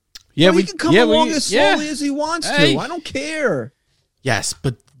 Yeah, he can come along as slowly as he wants to. I don't care. Yes,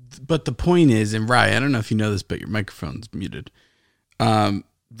 but the point is, and Rye, I don't know if you know this, but your microphone's muted.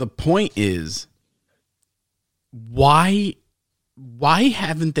 The point is, why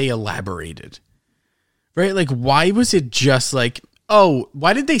haven't they elaborated? Right? Like, why was it just like, oh,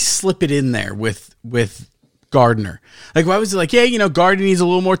 why did they slip it in there with Gardner? Like, why was it like, yeah, Gardy needs a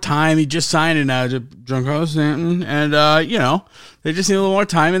little more time. He just signed it now to Giancarlo Stanton, and they just need a little more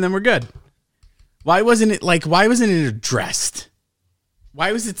time, and then we're good. Why wasn't it addressed?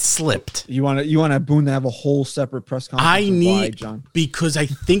 Why was it slipped? You want Boone to have a whole separate press conference? Why, John? Because I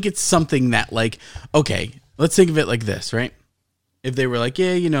think it's something that, like, okay, let's think of it like this, right? If they were like,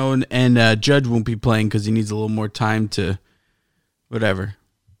 yeah, and Judge won't be playing because he needs a little more time to whatever.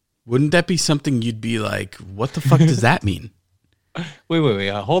 Wouldn't that be something you'd be like, what the fuck does that mean? Wait.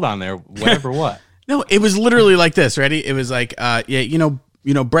 Hold on there. Whatever what? No, it was literally like this, ready? It was like,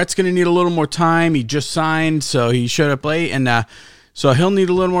 Brett's going to need a little more time. He just signed, so he showed up late, and so he'll need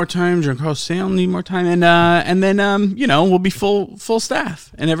a little more time. Giancarlo Stanton will need more time, and then we'll be full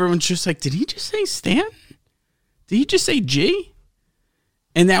staff. And everyone's just like, did he just say Stan? Did he just say G?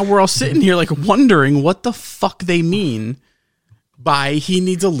 And now we're all sitting here like wondering what the fuck they mean by he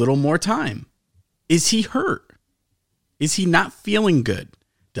needs a little more time. Is he hurt? Is he not feeling good?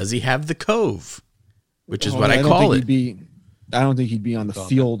 Does he have the cove? Which is what I call it. I don't think he'd be on the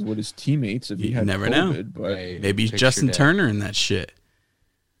field with his teammates if he had never COVID, know. But maybe he's Justin Turner in that shit.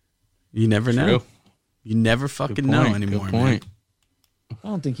 You never know. You never fucking know anymore, man. I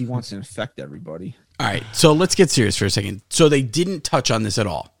don't think he wants to infect everybody. All right, so let's get serious for a second. So they didn't touch on this at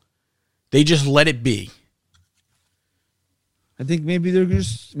all. They just let it be. I think maybe they're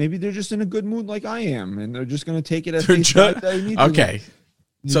just in a good mood like I am, and they're just going to take it as they need. Okay,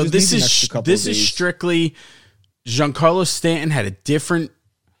 so this is strictly Giancarlo Stanton had a different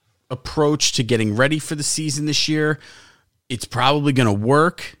approach to getting ready for the season this year. It's probably going to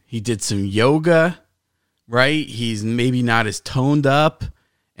work. He did some yoga, right? He's maybe not as toned up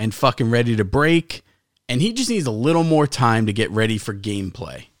and fucking ready to break. And he just needs a little more time to get ready for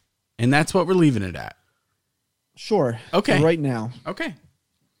gameplay. And that's what we're leaving it at. Sure. Okay. Right now. Okay.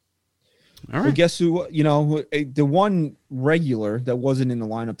 All right. Well, guess who, the one regular that wasn't in the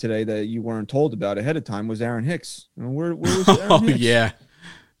lineup today that you weren't told about ahead of time was Aaron Hicks. Where was Aaron Hicks? Yeah.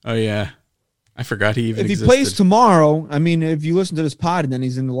 Oh, yeah. I forgot he even existed. If he plays tomorrow, I mean, if you listen to this pod and then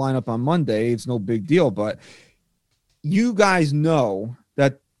he's in the lineup on Monday, it's no big deal. But you guys know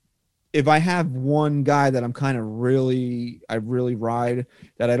that if I have one guy that I'm kind of really ride,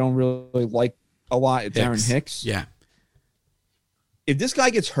 that I don't really like a lot, it's Aaron Hicks. Yeah. If this guy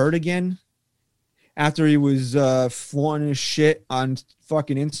gets hurt again after he was flaunting his shit on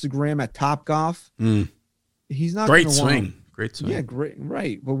fucking Instagram at Topgolf, he's not great swing. Great swing. Yeah, great.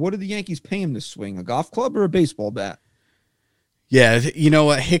 Right. But what did the Yankees pay him to swing? A golf club or a baseball bat? Yeah, you know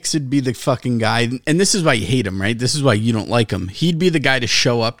what? Hicks would be the fucking guy. And this is why you hate him, right? This is why you don't like him. He'd be the guy to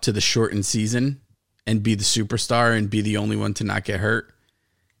show up to the shortened season and be the superstar and be the only one to not get hurt.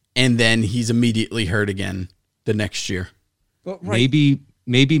 And then he's immediately hurt again the next year. But right.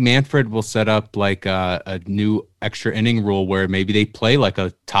 Maybe Manfred will set up like a new extra inning rule where maybe they play like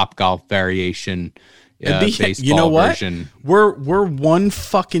a Topgolf variation. Baseball you know what? Version. We're one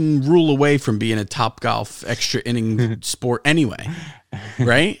fucking rule away from being a Topgolf extra inning sport anyway,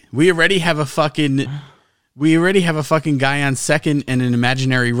 right? We already have a fucking guy on second and an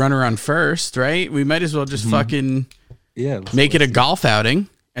imaginary runner on first, right? We might as well just fucking make it a golf outing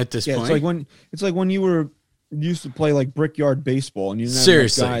at this point. It's like when you used to play like brickyard baseball and you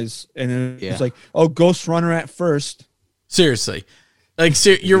didn't have guys, and then it's like, oh, ghost runner at first. Seriously, like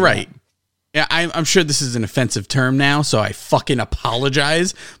you're right. Yeah, I'm sure this is an offensive term now, so I fucking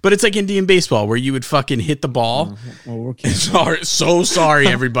apologize. But it's like Indian baseball where you would fucking hit the ball. So sorry,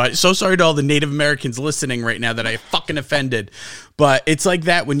 everybody. So sorry to all the Native Americans listening right now that I fucking offended. But it's like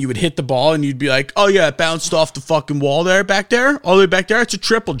that when you would hit the ball and you'd be like, oh yeah, it bounced off the fucking wall back there. All the way back there. It's a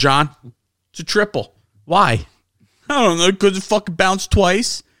triple, John. It's a triple. Why? I don't know, because it fucking bounced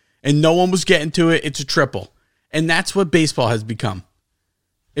twice and no one was getting to it. It's a triple. And that's what baseball has become.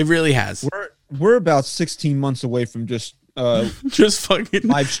 It really has. We're about 16 months away from just fucking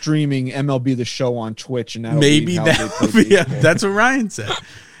live streaming MLB The Show on Twitch, and that's what Ryan said.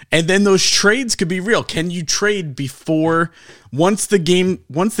 And then those trades could be real. Can you trade before once the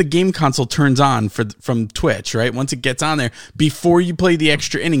game console turns on from Twitch, right? Once it gets on there, before you play the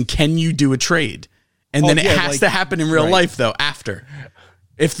extra inning, can you do a trade? And then it has to happen in real life though after.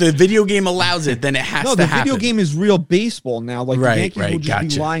 If the video game allows it, then it has No, to the happen. video game is real baseball now. Like the Yankees will just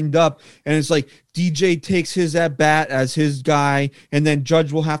be lined up, and it's like DJ takes his at bat as his guy, and then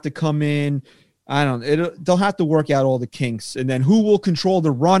Judge will have to come in. I don't know. They'll have to work out all the kinks, and then who will control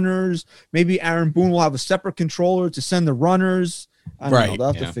the runners? Maybe Aaron Boone will have a separate controller to send the runners. I don't know.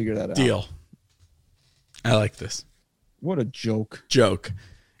 They'll have to figure that out. Deal. I like this. What a joke.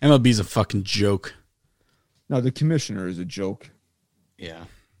 MLB's a fucking joke. No, the commissioner is a joke. Yeah.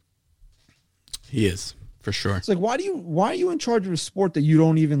 He is, for sure. It's like, why are you in charge of a sport that you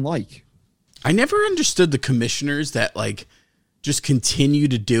don't even like? I never understood the commissioners that like just continue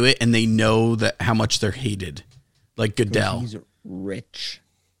to do it and they know that how much they're hated. Like Goodell. He's rich.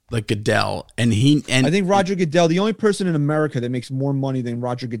 Like Goodell. And I think Roger Goodell, the only person in America that makes more money than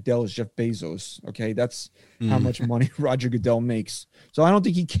Roger Goodell is Jeff Bezos. Okay. That's how much money Roger Goodell makes. So I don't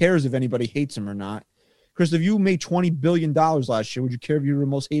think he cares if anybody hates him or not. Chris, if you made $20 billion last year, would you care if you were the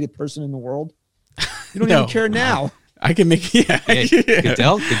most hated person in the world? You don't even care now. I can make Goodell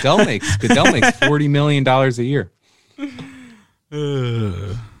makes $40 million a year.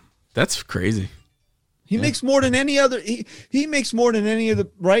 That's crazy. He makes more than any other. He makes more than any of the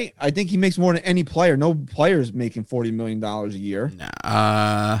right. I think he makes more than any player. No player is making $40 million a year.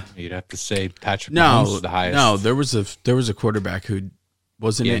 You'd have to say Patrick Mahomes is the highest. No, there was a quarterback who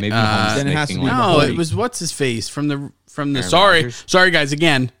wasn't it. Maybe Mahomes then it has to be no, it was what's his face from the sorry guys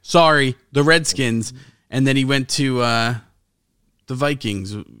again. Sorry, the Redskins, and then he went to the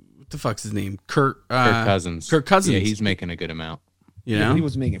Vikings. What the fuck's his name? Kirk Cousins. Kirk Cousins. Yeah, he's making a good amount. You know, he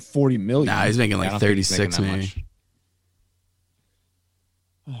was making $40 million. Nah, he's making like 36 maybe.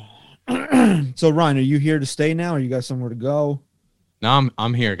 So Ryan, are you here to stay now, or you got somewhere to go? No,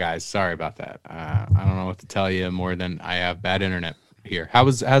 I'm here, guys. Sorry about that. I don't know what to tell you more than I have bad internet here.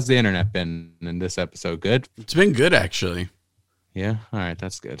 How's the internet been in this episode? Good? It's been good actually. Yeah. All right,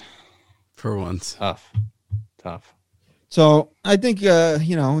 that's good. For once. Tough. So I think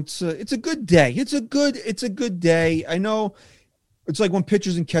it's a good day. It's a good day. I know it's like when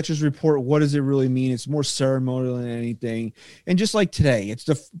pitchers and catchers report, what does it really mean? It's more ceremonial than anything. And just like today, it's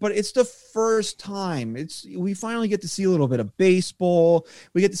the first time. We finally get to see a little bit of baseball.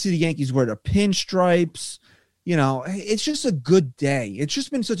 We get to see the Yankees wear their pinstripes. You know, it's just a good day. It's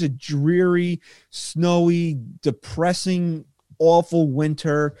just been such a dreary, snowy, depressing, awful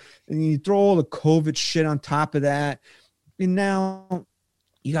winter. And you throw all the COVID shit on top of that. And now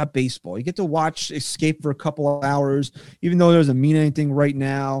you got baseball. You get to watch Escape for a couple of hours, even though it doesn't mean anything right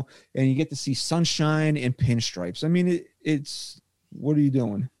now. And you get to see sunshine and pinstripes. I mean, it's what are you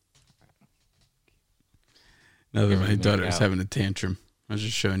doing? My daughter's having a tantrum. I was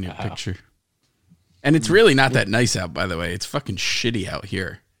just showing you a picture. And it's really not that nice out, by the way. It's fucking shitty out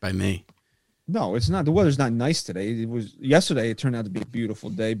here by me. No, it's not. The weather's not nice today. It was yesterday. It turned out to be a beautiful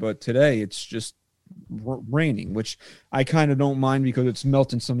day, but today it's just raining, which I kind of don't mind because it's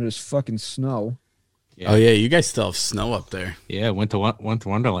melting some of this fucking snow. Yeah. Oh yeah, you guys still have snow up there. Yeah, went to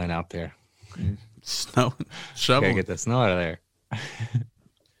Wonderland out there. Snow shovel. Gotta get the snow out of there.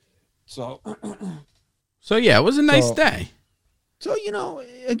 So yeah, it was a nice day. So,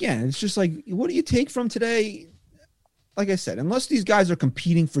 again, it's just like, what do you take from today? Like I said, unless these guys are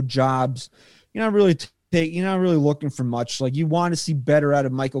competing for jobs, you're not really looking for much. Like, you want to see better out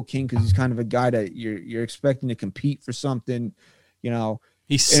of Michael King because he's kind of a guy that you're expecting to compete for something. He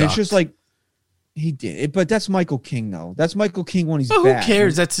sucked. And it's just like he did, but that's Michael King though. That's Michael King when he's bad. Who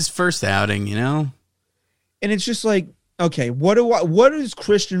cares? That's his first outing, And it's just like, okay, what does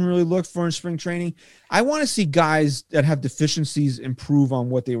Christian really look for in spring training? I want to see guys that have deficiencies improve on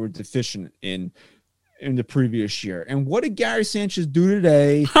what they were deficient in the previous year. And what did Gary Sanchez do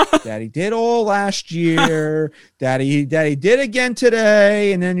today that he did all last year, that he did again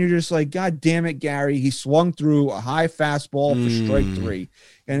today? And then you're just like, God damn it, Gary. He swung through a high fastball for strike 3.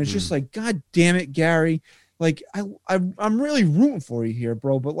 And it's just like, God damn it, Gary. Like, I'm really rooting for you here,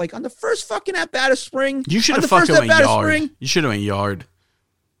 bro. But like on the first fucking at bat of spring, you should have fucking went yard. You should have went yard.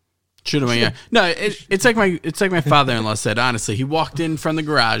 Should have went yard. No, it's like my father-in-law said. Honestly, he walked in from the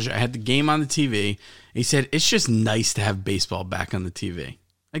garage. I had the game on the TV. He said it's just nice to have baseball back on the TV.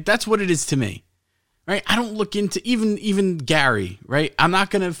 Like that's what it is to me, right? I don't look into even Gary, right? I'm not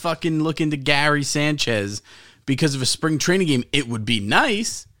gonna fucking look into Gary Sanchez because of a spring training game. It would be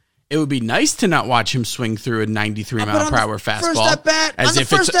nice. It would be nice to not watch him swing through a 93-mile-per-hour fastball as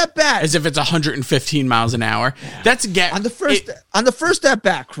if it's 115 miles an hour. Yeah. That's on the first at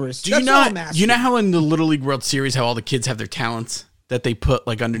bat, Chris. Do you know how in the Little League World Series how all the kids have their talents that they put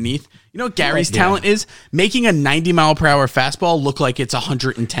like underneath? You know what Gary's talent is? Making a 90-mile-per-hour fastball look like it's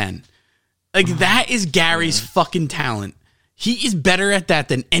 110. Like that is Gary's fucking talent. He is better at that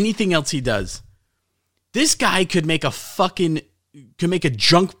than anything else he does. This guy could make a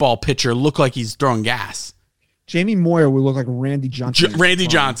junk ball pitcher look like he's throwing gas. Jamie Moyer would look like Randy Johnson. Randy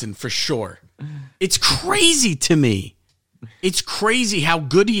Johnson, for sure. It's crazy to me. It's crazy how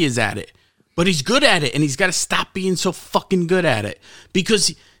good he is at it. But he's good at it, and he's got to stop being so fucking good at it.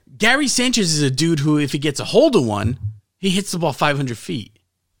 Because Gary Sanchez is a dude who, if he gets a hold of one, he hits the ball 500 feet.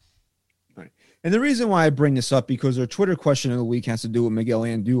 Right. And the reason why I bring this up, because our Twitter question of the week has to do with Miguel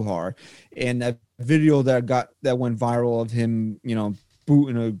Andujar. And that video that went viral of him,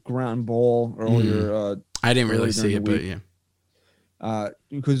 booting a ground ball earlier. I didn't really see it, but yeah.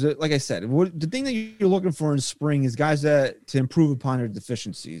 Because, like I said, the thing that you're looking for in spring is guys to improve upon their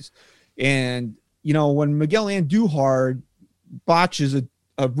deficiencies. And, when Miguel Andujar botches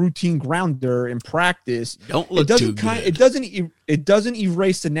a routine grounder in practice, it doesn't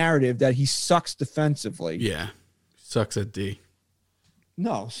erase the narrative that he sucks defensively. Yeah. Sucks at D.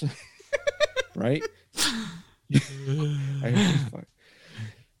 No. Right?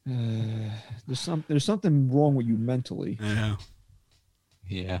 There's something wrong with you mentally. I know.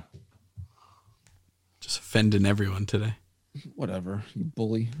 Yeah. Just offending everyone today. Whatever, you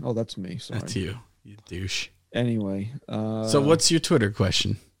bully. Oh, that's me. Sorry. That's you douche. Anyway. So what's your Twitter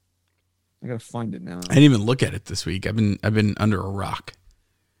question? I gotta find it now. I didn't even look at it this week. I've been under a rock.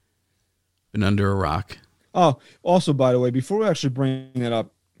 Oh, also, by the way, before we actually bring it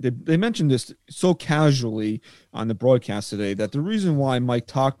up, they mentioned this so casually on the broadcast today that the reason why Mike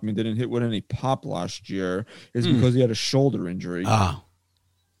Tauchman didn't hit with any pop last year is because he had a shoulder injury. Oh.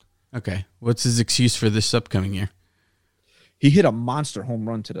 Okay. What's his excuse for this upcoming year? He hit a monster home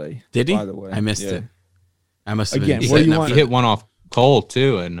run today. Did he? By the way, I missed it. I must have Again, been. He hit one off Cole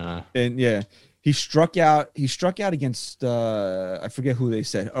too, and yeah, he struck out. He struck out against I forget who they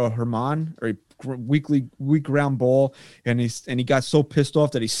said. Herman, or a weak ground ball, and he got so pissed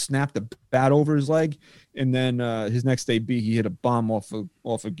off that he snapped the bat over his leg, and then his next AB he hit a bomb off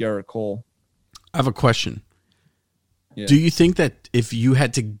of Garrett Cole. I have a question. Yeah. Do you think that if you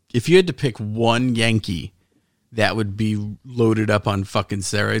had to pick one Yankee that would be loaded up on fucking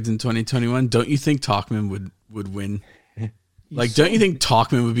steroids in 2021, don't you think Tauchman would win? Like, don't you think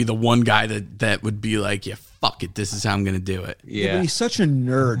Tauchman would be the one guy that would be like, yeah, fuck it, this is how I'm going to do it? Yeah, but he's such a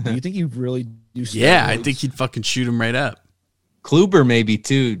nerd. Do you think he'd really do steroids? Yeah, I think he'd fucking shoot him right up. Kluber maybe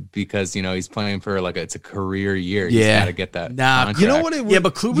too, because he's playing for it's a career year. He's got to get that. Nah, contract. You know what? Yeah,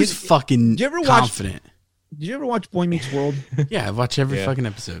 but Kluber's fucking confident. Did you ever watch Boy Meets World? Yeah, I've watched every fucking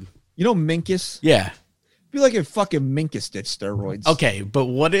episode. You know Minkus? Yeah. Be like if fucking Minkus did steroids. Okay, but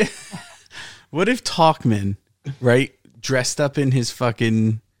what if Tauchman, right, dressed up in his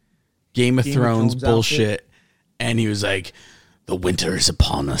fucking Game of Thrones bullshit, outfit, and he was like, "The winter is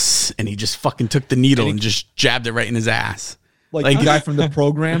upon us," and he just fucking took the needle and just jabbed it right in his ass, like the guy from the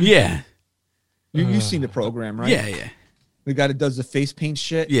program. Yeah, you've seen the program, right? Yeah. The guy that does the face paint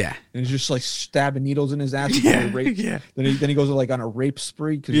shit. Yeah. And he's just like stabbing needles in his ass. Yeah. Then he goes like on a rape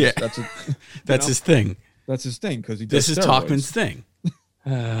spree. Cause that's his thing. That's his thing. Cause this is Tauchman's thing.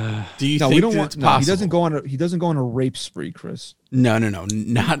 Do you think it's possible? He doesn't go on a rape spree, Chris. No.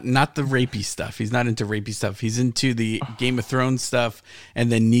 Not the rapey stuff. He's not into rapey stuff. He's into the Game of Thrones stuff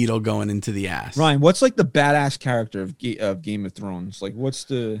and then needle going into the ass. Ryan, what's like the badass character of Game of Thrones? Like what's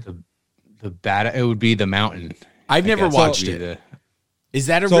the bad? It would be the Mountain. I've never watched it. Is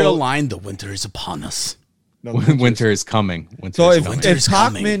that a real line? The winter is upon us. No, winter is coming. If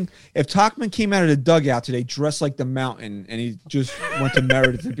Tauchman came out of the dugout today dressed like the Mountain and he just went to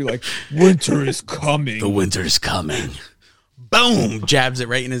Meredith and be like, "Winter is coming. The winter is coming." Boom! Jabs it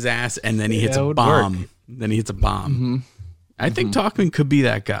right in his ass, and then he hits a bomb. Work. Then he hits a bomb. Mm-hmm. I think Tauchman could be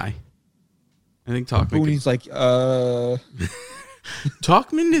that guy. I think Tauchman. He's like,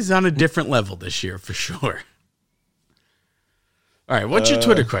 Tauchman is on a different level this year for sure. All right, what's your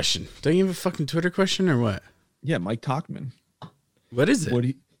Twitter question? Don't you have a fucking Twitter question or what? Yeah, Mike Tauchman. What is it? Would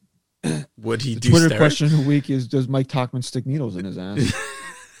he do Twitter steroids? question of the week is, does Mike Tauchman stick needles in his ass?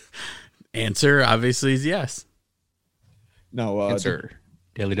 Answer obviously is yes. No. Answer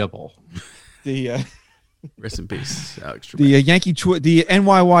Daily Double. Rest in peace, Alex. The the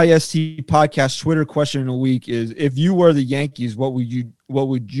NYYST podcast Twitter question of the week is: if you were the Yankees, what would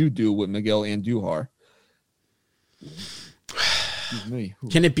you do with Miguel Andujar?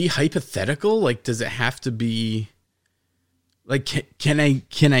 Can it be hypothetical? Like, does it have to be? Like, can I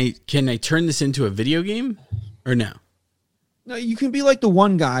turn this into a video game, or no? No, you can be like the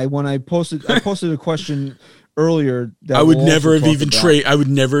one guy when I posted a question earlier that I would never have even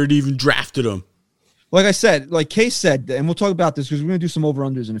drafted him. Like I said, like Kay said, and we'll talk about this because we're going to do some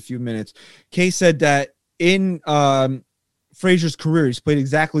over-unders in a few minutes. Kay said that for Frazier's career. He's played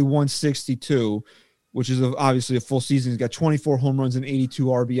exactly 162, which is obviously a full season. He's got 24 home runs and 82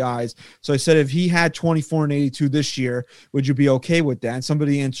 RBIs. So I said, if he had 24 and 82 this year, would you be okay with that? And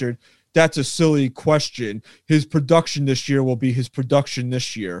somebody answered, that's a silly question. His production this year will be his production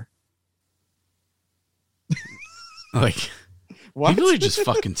this year. Like, What? people are just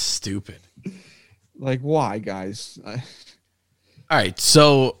fucking stupid. Like, why, guys? All right,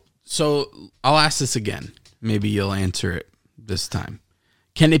 so I'll ask this again. Maybe you'll answer it this time.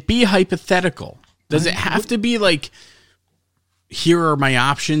 Can it be hypothetical? Does it have to be like, here are my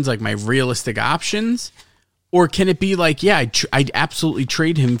options, like my realistic options? Or can it be like, yeah, I'd absolutely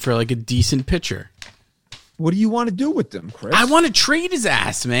trade him for like a decent pitcher? What do you want to do with them, Chris? I want to trade his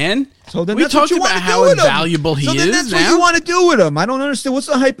ass, man. So then we that's what talked you about want to do how with him. invaluable he so then is that's now. what you want to do with him. I don't understand. What's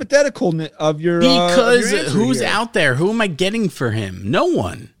the hypothetical of your Because of your answer who's here? out there? Who am I getting for him? No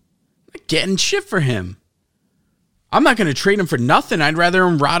one. I'm not getting shit for him. I'm not going to trade him for nothing. I'd rather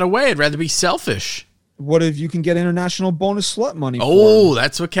him rot away. I'd rather be selfish. What if you can get international bonus slut money? Oh,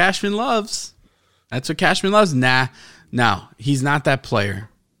 that's what Cashman loves. That's what Cashman loves. Nah, no, he's not that player.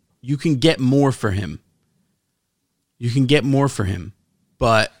 You can get more for him. You can get more for him.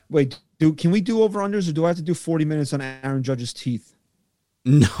 But wait, can we do over unders, or do I have to do 40 minutes on Aaron Judge's teeth?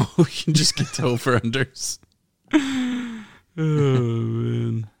 no, we can just get to over unders. Oh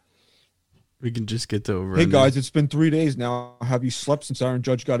man. We can just get to over. Hey guys, it's been 3 days now. Have you slept since Aaron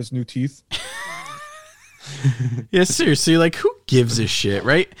Judge got his new teeth? Yeah, seriously, like, who gives a shit,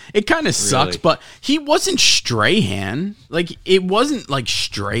 right? It kind of sucks, but he wasn't Strahan. Like, it wasn't like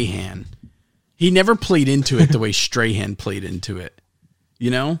Strahan. He never played into it the way Strahan played into it.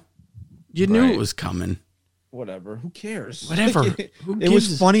 You know? You knew it was coming. Whatever. Who cares? Whatever. It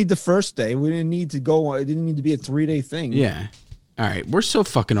was funny the first day. We didn't need to go. It didn't need to be a 3-day thing. Yeah. All right. We're so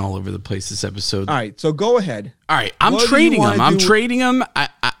fucking all over the place this episode. All right. So go ahead. All right. I'm trading him. I'm trading him.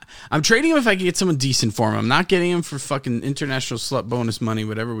 I'm trading him if I can get someone decent for him. I'm not getting him for fucking international slut bonus money,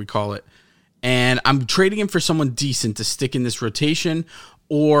 whatever we call it. And I'm trading him for someone decent to stick in this rotation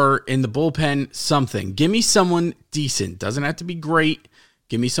or in the bullpen, something. Give me someone decent. Doesn't have to be great.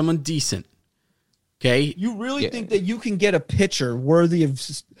 Give me someone decent. Okay? You really think that you can get a pitcher worthy of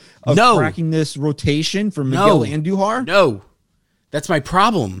No. cracking this rotation for Miguel Andujar? No. That's my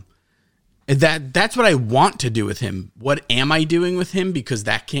problem. That's what I want to do with him. What am I doing with him? Because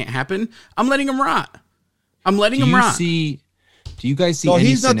that can't happen. I'm letting him rot. I'm letting him rot. Do you guys see? So any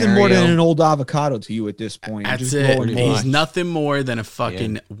he's nothing scenario? more than an old avocado to you at this point. That's Just it. blowing He's much. nothing more than a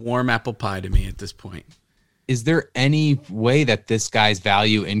fucking warm apple pie to me at this point. Is there any way that this guy's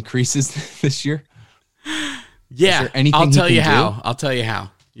value increases this year? Yeah, anything I'll he tell can you do? how. I'll tell you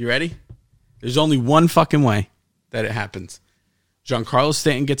how. You ready? There's only one fucking way that it happens. Giancarlo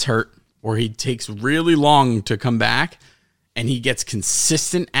Stanton gets hurt, or he takes really long to come back, and he gets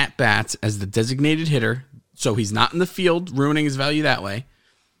consistent at-bats as the designated hitter, so he's not in the field, ruining his value that way.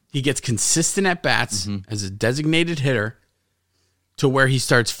 He gets consistent at-bats as a designated hitter to where he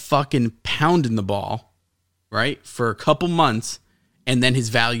starts fucking pounding the ball, right, for a couple months, and then his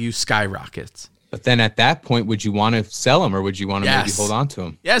value skyrockets. But then at that point, would you want to sell him, or would you want to maybe Yes. hold on to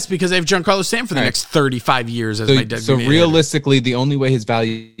him? Yes, because I have Giancarlo Stanton for the All right. next 35 years as So, my so designated hitter. realistically, the only way his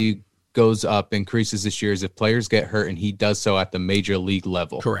value goes up, increases this year, is if players get hurt and he does so at the major league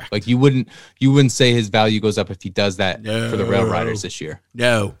level. Correct. Like you wouldn't say his value goes up if he does that for the Rail Riders this year.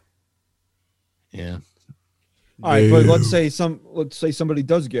 No. Yeah. All right, but let's say somebody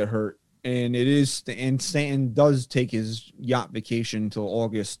does get hurt, and Stanton does take his yacht vacation until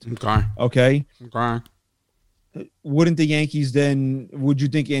August. Okay. Okay, Okay. wouldn't the Yankees then? Would you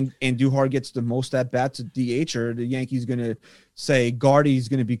think Andujar gets the most at bats at DH, or are the Yankees going to say Gardy's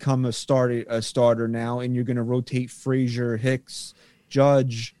going to become a starter now, and you're going to rotate Frazier, Hicks,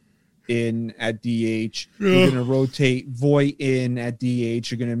 Judge in at DH? You're going to rotate Voit in at DH.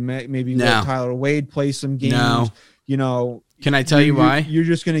 You're going to maybe let Tyler Wade play some games. No. You know. Can I tell you why? You're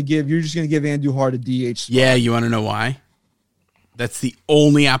just going to give Andujar the DH spot. Yeah, you want to know why? That's the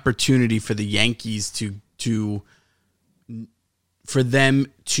only opportunity for the Yankees to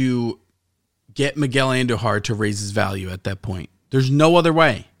get Miguel Andujar to raise his value at that point. There's no other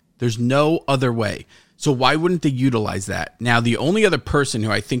way. There's no other way. So why wouldn't they utilize that? Now, the only other person who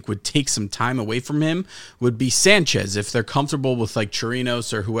I think would take some time away from him would be Sanchez, if they're comfortable with like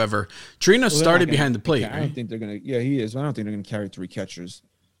Chirinos or whoever. Chirinos started behind the plate. I don't think they're going to. Yeah, he is. I don't think they're going to carry 3 catchers.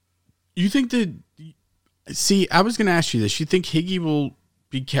 You think that? See, I was going to ask you this. You think Higgy will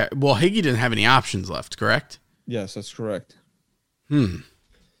be? Well, Higgy didn't have any options left, correct? Yes, that's correct. Does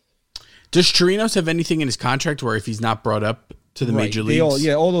Chirinos have anything in his contract where if he's not brought up to the Right. major They leagues.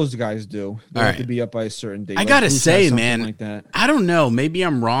 all those guys do. They All have right. to be up by a certain date. I Like gotta Bruce has say, something man, like that. I don't know. Maybe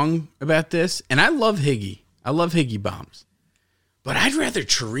I'm wrong about this, and I love Higgy. I love Higgy bombs, but I'd rather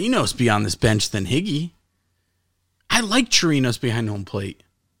Chirinos be on this bench than Higgy. I like Chirinos behind home plate.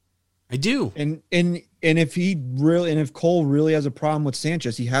 I do. And if Cole really has a problem with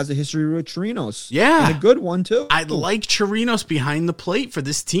Sanchez, he has a history with Chirinos. Yeah. And a good one too. I'd like Chirinos behind the plate for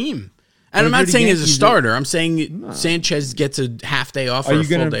this team. And I'm But not the saying as a Yankees starter. I'm saying Sanchez gets a half day off or a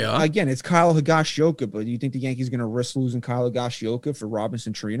full day off. Again, it's Kyle Higashioka, but do you think the Yankees going to risk losing Kyle Higashioka for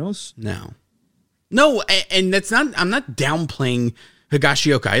Robinson Chirinos? No, and that's not. I'm not downplaying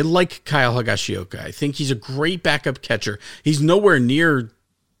Higashioka. I like Kyle Higashioka. I think he's a great backup catcher. He's nowhere near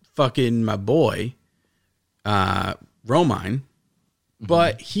fucking my boy, Romine,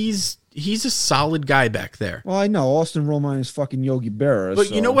 but he's a solid guy back there. Well, I know Austin Romine is fucking Yogi Berra.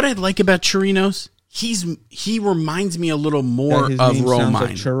 But you know what I like about Chirinos? He reminds me a little more his of name sounds like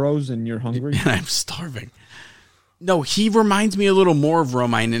Romine. churros, and you're hungry. And I'm starving. No, he reminds me a little more of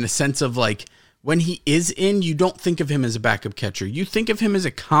Romine in a sense of like when he is in, you don't think of him as a backup catcher. You think of him as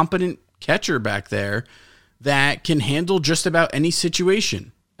a competent catcher back there that can handle just about any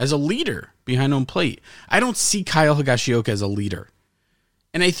situation as a leader behind home plate. I don't see Kyle Higashioka as a leader.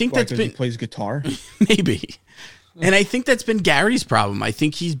 And I think that's been he plays guitar. maybe. And I think that's been Gary's problem. I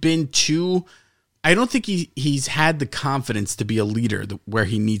think he's been too I don't think he's had the confidence to be a leader where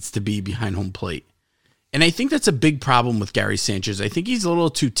he needs to be behind home plate. And I think that's a big problem with Gary Sanchez. I think he's a little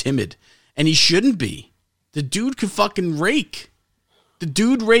too timid, and he shouldn't be. The dude could fucking rake. The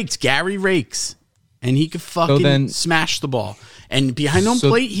dude rakes. Gary rakes. And he could fucking smash the ball. And behind home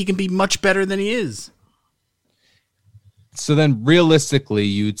plate, he can be much better than he is. So then realistically,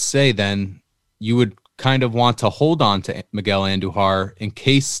 you'd say then you would kind of want to hold on to Miguel Andujar in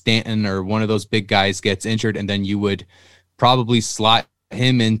case Stanton or one of those big guys gets injured, and then you would probably slot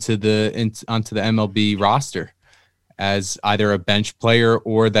him onto the MLB roster as either a bench player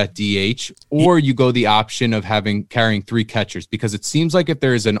or that DH, or you go the option of carrying three catchers, because it seems like if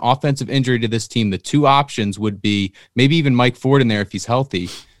there is an offensive injury to this team, the two options would be maybe even Mike Ford in there if he's healthy,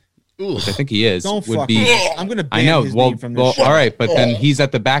 which I think he is. Don't would fuck be. me. I'm gonna ban I know. his Well, name from this show. all right, but then he's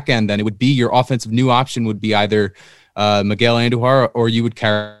at the back end. Then it would be your offensive new option would be either Miguel Andujar, or you would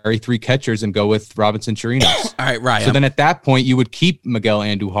carry three catchers and go with Robinson Chirinos. All right. So then at that point, you would keep Miguel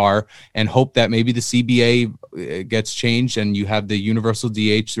Andujar and hope that maybe the CBA gets changed and you have the universal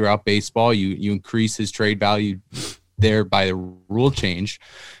DH throughout baseball. You increase his trade value there by the rule change,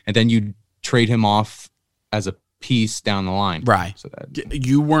 and then you trade him off as a piece down the line. Right. So that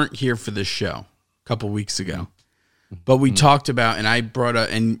you weren't here for this show a couple weeks ago, but we talked about, and I brought up,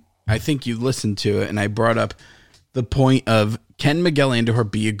 and I think you listened to it, and I brought up the point of, can Miguel Andujar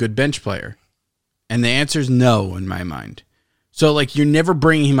be a good bench player? And the answer is no in my mind. So, like, you're never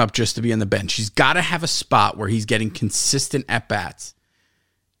bringing him up just to be on the bench. He's got to have a spot where he's getting consistent at-bats.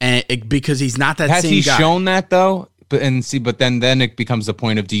 And because he's not that has same he guy. shown that, though? But then it becomes the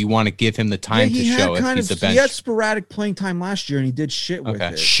point of, do you want to give him the time to show if he's the bench? He had sporadic playing time last year, and he did shit with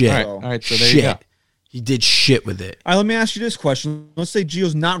it. Shit. All right, so there you go. He did shit with it. All right, let me ask you this question. Let's say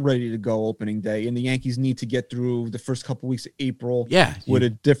Gio's not ready to go opening day, and the Yankees need to get through the first couple weeks of April with a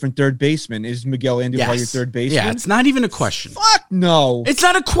different third baseman. Is Miguel Andujar your third baseman? Yeah, it's not even a question. Fuck no. It's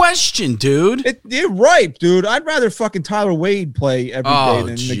not a question, dude. You're right, dude. I'd rather fucking Tyler Wade play every day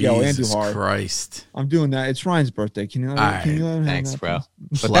than Miguel Andujar. Christ. I'm doing that. It's Ryan's birthday. Can you let him Thanks, have bro. that?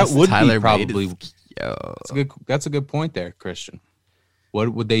 But Plus that would Tyler be probably Wade that's a good point there, Christian. What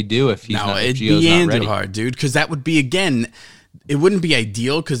would they do if he's no, not? it'd Gio's be not ready? Andujar, dude, because that would be, again, it wouldn't be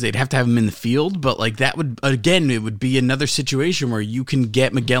ideal because they'd have to have him in the field, but like that would, again, it would be another situation where you can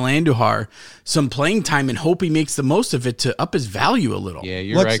get Miguel Andujar some playing time and hope he makes the most of it to up his value a little. Yeah,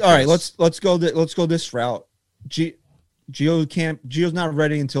 you're right. All right, let's go this route. Gio's not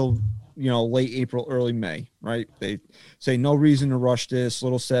ready until late April, early May, right? They say no reason to rush this,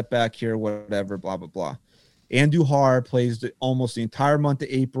 little setback here, whatever, blah blah blah. Andujar plays almost the entire month of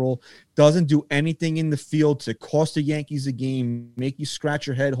April, doesn't do anything in the field to cost the Yankees a game, make you scratch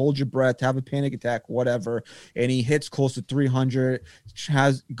your head, hold your breath, have a panic attack, whatever, and he hits close to 300,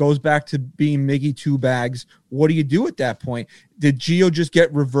 goes back to being Miggy two bags. What do you do at that point? Did Gio just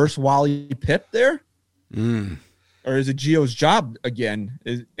get reverse Wally Pip there? Or is it Gio's job again?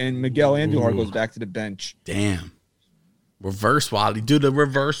 And Miguel Andujar goes back to the bench. Damn. Reverse Wally. Do the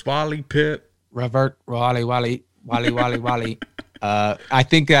reverse Wally Pip. Revert Wally. I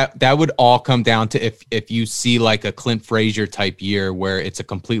think that would all come down to if you see like a Clint Frazier type year where it's a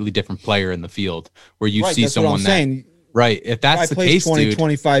completely different player in the field, where you see that's someone what I'm saying. Right. If Guy that's the plays case, 20, dude.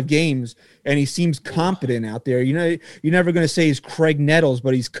 25 games, and he seems competent out there. You know, you're never going to say he's Craig Nettles,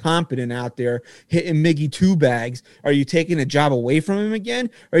 but he's competent out there hitting Miggy two bags. Are you taking a job away from him again?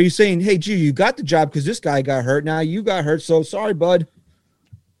 Or are you saying, hey, Gio, you got the job because this guy got hurt. Now you got hurt, so sorry, bud.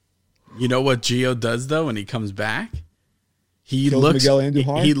 You know what Gio does though when he comes back? He Kills looks Miguel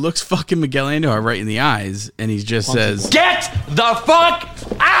Andujar? he looks fucking Miguel Andujar right in the eyes, and he just says, Get the fuck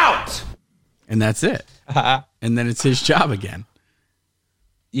out! and that's it. And then it's his job again.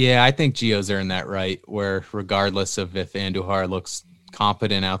 Yeah, I think Gio's earned that right, where regardless of if Andujar looks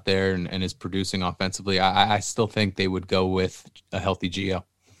competent out there and is producing offensively, I still think they would go with a healthy Gio.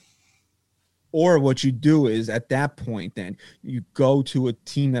 Or what you do is at that point, then you go to a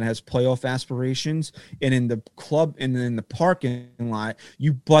team that has playoff aspirations, and in the club and in the parking lot,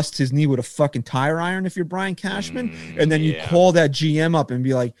 you bust his knee with a fucking tire iron if you're Brian Cashman, and then you call that GM up and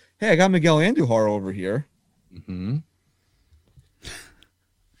be like, "Hey, I got Miguel Andujar over here." Mm-hmm.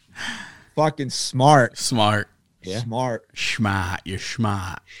 Fucking smart. Yeah. Smart. You're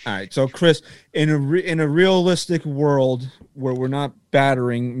smart. All right, so Chris, in a realistic world where we're not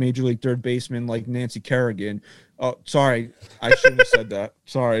battering major league third baseman like Nancy Kerrigan, oh, sorry, I shouldn't have said that.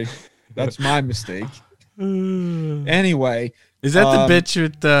 Sorry, that's my mistake. Anyway, Is that the bitch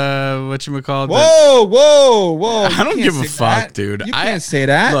with whatchamacallit? Whoa! I don't give a fuck, dude. You can't say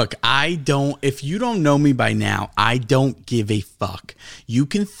that. Look, if you don't know me by now, I don't give a fuck. You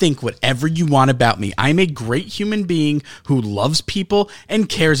can think whatever you want about me. I'm a great human being who loves people and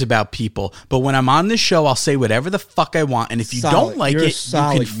cares about people. But when I'm on this show, I'll say whatever the fuck I want. And if you don't like You're a it, you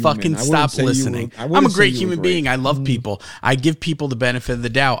solid can human. fucking I wouldn't stop say you listening. were- I I'm a wouldn't say great you were human great. being. I love people. I give people the benefit of the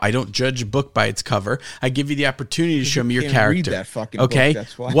doubt. I don't judge a book by its cover. I give you the opportunity to show me your can't read character. that fucking book, okay?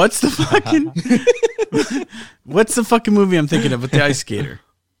 that's why. What's the fucking movie I'm thinking of with the ice skater?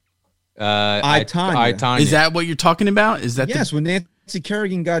 I, Tonya. Is that what you're talking about? Is that Yes, when Nancy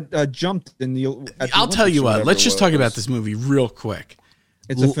Kerrigan got jumped in the. I'll tell you what. Let's just talk about this movie real quick.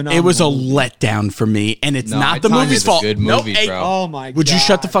 It's a phenomenal. It was a movie. letdown for me, and it's No, not the Tonya's movie's a fault. good No, movie, hey, bro. Oh my god! would you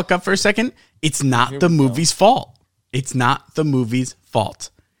shut the fuck up for a second? It's not the movie's fault. It's not the movie's fault.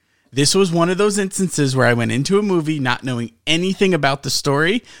 This was one of those instances where I went into a movie not knowing anything about the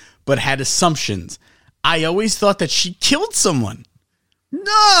story, but had assumptions. I always thought that she killed someone. No,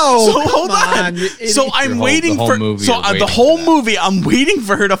 So hold on. you So idiot. I'm The whole waiting for movie so you're the waiting whole for that. movie I'm waiting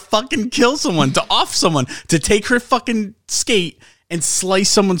for her to fucking kill someone, to off someone, to take her fucking skate and slice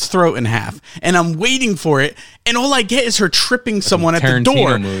someone's throat in half. And I'm waiting for it, and all I get is her tripping someone at the Tarantino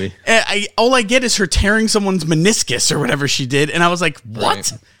door. movie. All I get is her tearing someone's meniscus or whatever she did, and I was like, "What?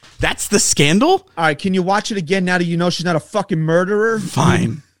 Right. That's the scandal?" All right, can you watch it again now that you know she's not a fucking murderer?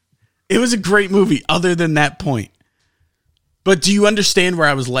 Fine. It was a great movie other than that point. But do you understand where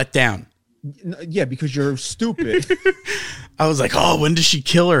I was let down? Yeah, because you're stupid. I was like, oh, when does she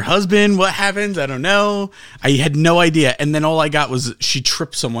kill her husband? What happens? I don't know. I had no idea. And then all I got was she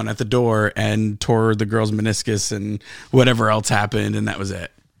tripped someone at the door and tore the girl's meniscus and whatever else happened. And that was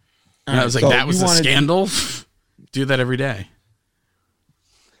it. And I was like, so that was you a wanted- scandal? Do that every day.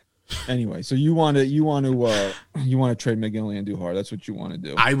 Anyway, so you want to trade Miguel Andujar? That's what you want to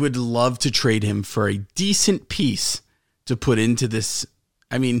do. I would love to trade him for a decent piece to put into this.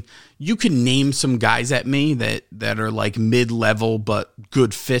 I mean, you can name some guys at me that are like mid-level but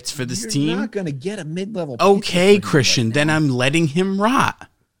good fits for this You're team. not going to get a mid-level. Okay, pitcher for him Christian, right then now. I'm letting him rot.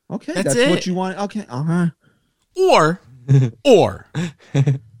 Okay, that's that's it. what you want. Okay, Or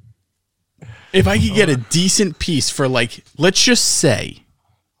if I could get a decent piece for, like, let's just say,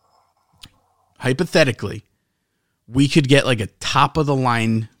 hypothetically, we could get like a top of the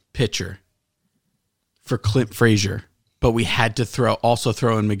line pitcher for Clint Frazier, but we had to also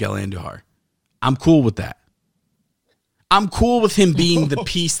throw in Miguel Andujar. I'm cool with that. I'm cool with him being the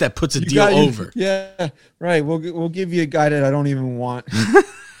piece that puts a You deal got- over. Yeah, right. We'll give you a guy that I don't even want.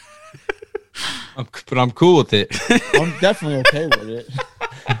 But I'm cool with it. I'm definitely okay with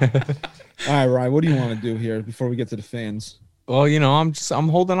it. All right, Ryan, what do you want to do here before we get to the fans? Well, I'm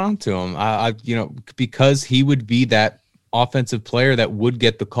holding on to him. I because he would be that offensive player that would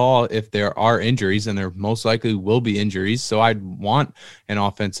get the call if there are injuries, and there most likely will be injuries. So I'd want an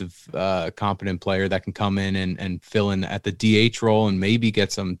offensive competent player that can come in and fill in at the DH role and maybe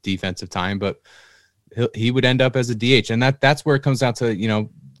get some defensive time, but he would end up as a DH. And that's where it comes down to,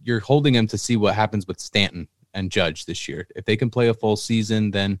 you're holding him to see what happens with Stanton and Judge this year. If they can play a full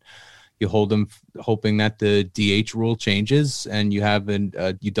season, then you hold them hoping that the DH rule changes and you have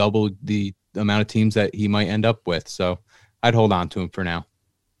you double the amount of teams that he might end up with. So I'd hold on to him for now.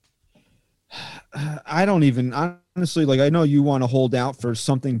 I don't even honestly, like, I know you want to hold out for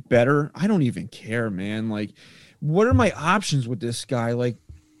something better. I don't even care, man. Like, what are my options with this guy? Like,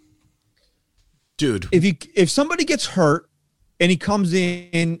 Dude, if somebody gets hurt and he comes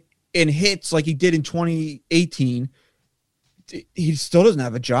in and hits like he did in 2018, he still doesn't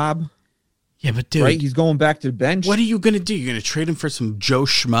have a job. yeah, but dude, Right? He's going back to the bench. what are you going to do? You're going to trade him for some Joe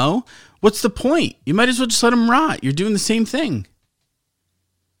Schmo? What's the point? You might as well just let him rot. You're doing the same thing.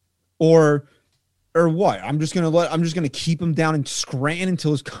 Or what? I'm just gonna keep him down in Scranton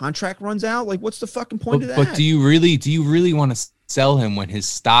until his contract runs out. Like, what's the fucking point of that? But do you really want to sell him when his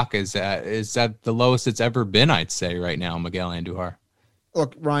stock is at the lowest it's ever been? I'd say right now, Miguel Andujar.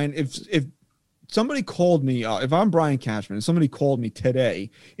 Look, Ryan, if somebody called me, if I'm Brian Cashman, and somebody called me today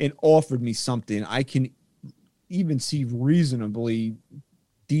and offered me something, I can even see reasonably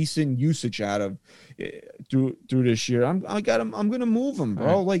decent usage out of through this year. I'm gonna move him, bro.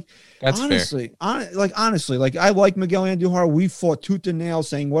 Right. Like, That's honestly, honestly, I like Miguel Andujar. We fought tooth and nail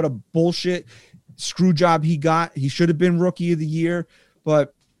saying what a bullshit screw job he got. He should have been rookie of the year,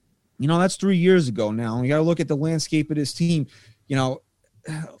 but that's 3 years ago now. We got to look at the landscape of this team.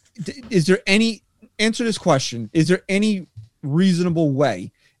 Is there any answer this question? Is there any reasonable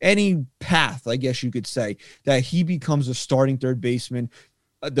way, any path, I guess you could say, that he becomes a starting third baseman,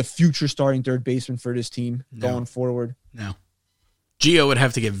 the future starting third baseman for this team going forward? No. Gio would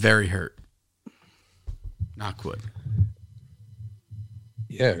have to get very hurt. Knock wood.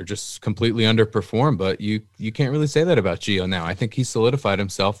 Yeah, or just completely underperform. But you can't really say that about Gio now. I think he solidified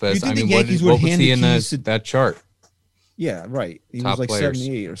himself as. think I the mean, Yankees what would was hand he the in keys to- that chart? Yeah, right. He Top was like players.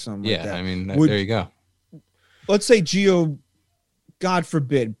 78 or something like Yeah, that. I mean, Would- there you go. Let's say Gio, God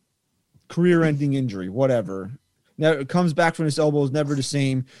forbid, career-ending injury, whatever. Now it comes back from his elbow, is never the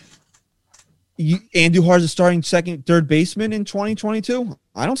same. Andujar's a starting third baseman in 2022.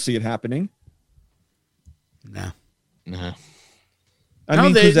 I don't see it happening. No. Nah.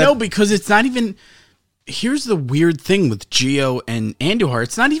 Because it's not even. Here's the weird thing with Gio and Andujar.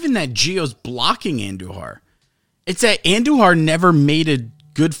 It's not even that Gio's blocking Andujar. It's that Andujar never made a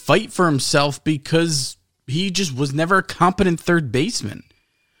good fight for himself because he just was never a competent third baseman.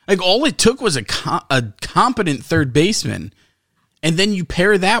 Like, all it took was a competent third baseman. And then you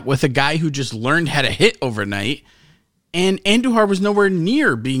pair that with a guy who just learned how to hit overnight. And Andujar was nowhere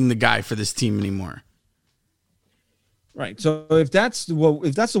near being the guy for this team anymore. Right. So if that's the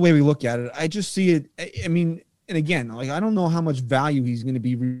way we look at it, I just see it. I mean, and again, like, I don't know how much value he's going to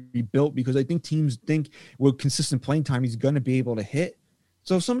be rebuilt, because I think teams think with consistent playing time he's going to be able to hit.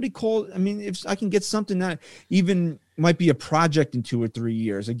 So if somebody if I can get something that even might be a project in 2 or 3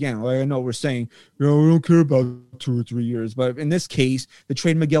 years, again, like I know we're saying, we don't care about 2 or 3 years, but in this case, the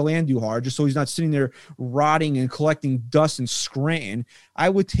trade Miguel Andujar, just so he's not sitting there rotting and collecting dust in Scranton, I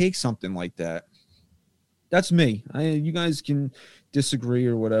would take something like that. That's me. You guys can disagree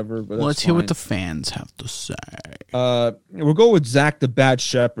or whatever, but Let's hear what the fans have to say. We'll go with Zach the Bad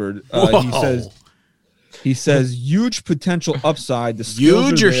Shepherd. He says huge potential upside. The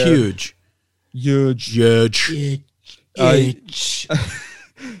skills Huge are or there. huge? Huge.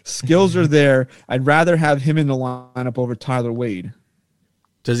 Skills are there. I'd rather have him in the lineup over Tyler Wade.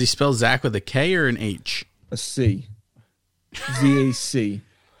 Does he spell Zach with a K or an H? A C. Z-A-C.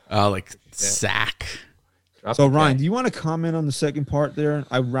 Like Zach. So, Ryan, do you want to comment on the second part there?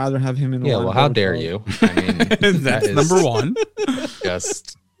 I'd rather have him in the lineup. Yeah, well, how over dare Tyler. you? I mean, That's number one.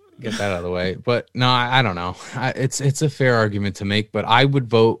 Just get that out of the way. But no, I don't know. It's a fair argument to make, but I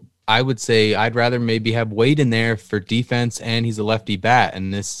would say I'd rather maybe have Wade in there for defense, and he's a lefty bat,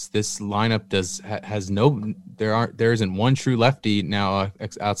 and this lineup there isn't one true lefty now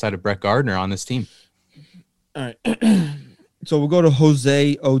outside of Brett Gardner on this team. All right. So we'll go to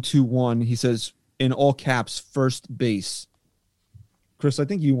Jose021. He says, in all caps, first base. Chris, I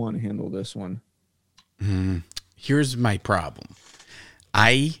think you want to handle this one. Here's my problem.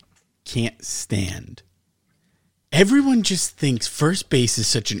 I can't stand. Everyone just thinks first base is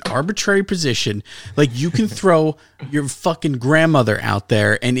such an arbitrary position. Like, you can throw your fucking grandmother out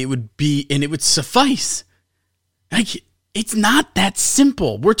there and it would suffice. Like, it's not that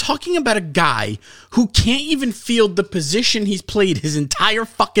simple. We're talking about a guy who can't even field the position he's played his entire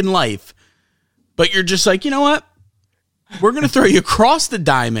fucking life. But you're just like, you know what? We're going to throw you across the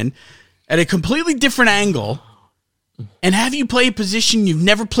diamond at a completely different angle and have you play a position you've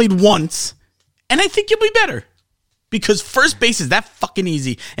never played once. And I think you'll be better. Because first base is that fucking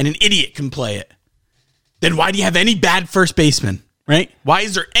easy and an idiot can play it. Then why do you have any bad first baseman, right? Why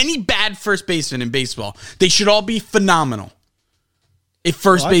is there any bad first baseman in baseball? They should all be phenomenal if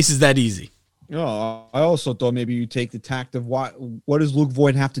first base is that easy. Oh, I also thought maybe you take the tact of what does Luke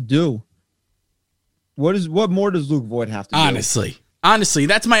Voigt have to do? What more does Luke Voigt have to do? Honestly,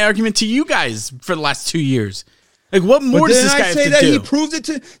 that's my argument to you guys for the last 2 years. Like, what more does didn't this guy I have say to that do? he proved it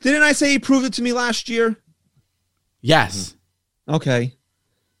to? Didn't I say he proved it to me last year? Yes. Okay.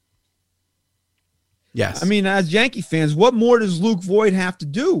 Yes. I mean, as Yankee fans, what more does Luke Voigt have to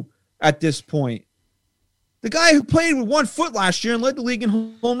do at this point? The guy who played with 1 foot last year and led the league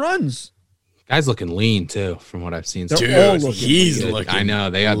in home runs. Guy's looking lean too, from what I've seen. They're Dude, all looking he's good. looking. I know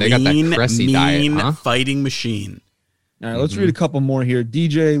they got that Cressy diet, mean huh? fighting machine. All right, let's read a couple more here.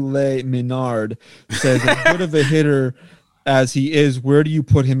 DJ Le Minard says, as good of a hitter as he is, where do you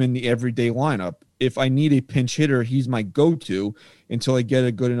put him in the everyday lineup? If I need a pinch hitter, he's my go-to until I get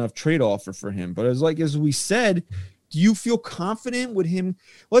a good enough trade offer for him. But as we said, do you feel confident with him?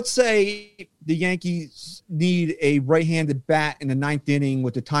 Let's say the Yankees need a right-handed bat in the 9th inning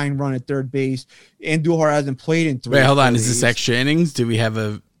with the tying run at third base. Andujar hasn't played in 3 Wait, hold on. days. Is this extra innings? Do we have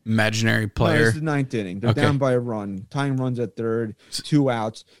a imaginary No, player? it's the 9th inning. They're Okay. down by a run. Tying runs at third, 2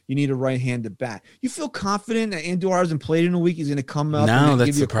 outs. You need a right-handed bat. You feel confident that Andujar hasn't played in a week? He's going to come up No, and that's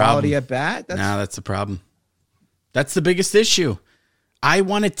give you a the problem. quality at bat? No, that's the problem. That's the biggest issue. I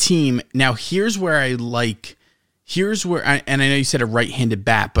want a team. Now, here's where I know you said a right-handed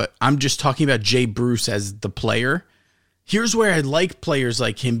bat, but I'm just talking about Jay Bruce as the player. Here's where I like players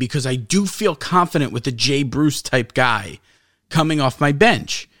like him because I do feel confident with the Jay Bruce type guy coming off my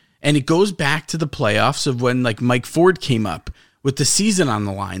bench. And it goes back to the playoffs of when like Mike Ford came up with the season on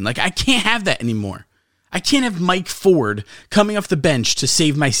the line. Like I can't have that anymore. I can't have Mike Ford coming off the bench to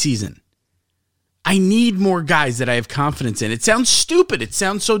save my season. I need more guys that I have confidence in. It sounds stupid. It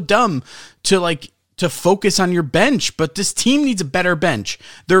sounds so dumb to focus on your bench, but this team needs a better bench.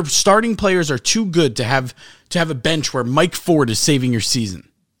 Their starting players are too good to have a bench where Mike Ford is saving your season.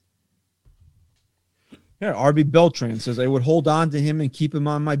 Yeah, RB Beltran says, I would hold on to him and keep him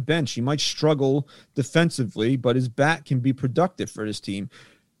on my bench. He might struggle defensively, but his bat can be productive for this team.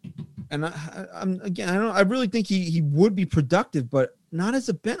 And I really think he would be productive, but not as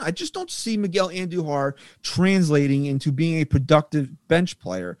a bench. I just don't see Miguel Andujar translating into being a productive bench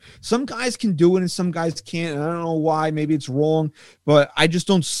player. Some guys can do it and some guys can't. And I don't know why. Maybe it's wrong, but I just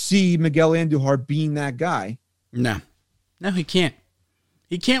don't see Miguel Andujar being that guy. No, he can't.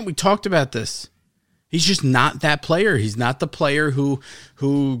 He can't. We talked about this. He's just not that player. He's not the player who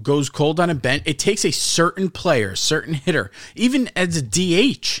goes cold on a bench. It takes a certain player, certain hitter, even as a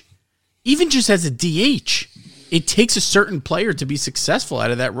DH, even just as a DH, it takes a certain player to be successful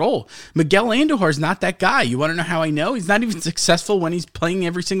out of that role. Miguel Andujar is not that guy. You want to know how I know? He's not even successful when he's playing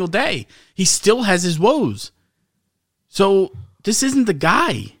every single day. He still has his woes. So this isn't the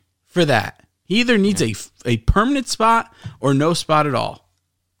guy for that. He either needs a permanent spot or no spot at all.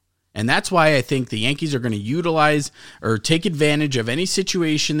 And that's why I think the Yankees are going to utilize or take advantage of any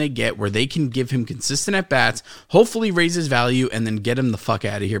situation they get where they can give him consistent at-bats, hopefully raise his value, and then get him the fuck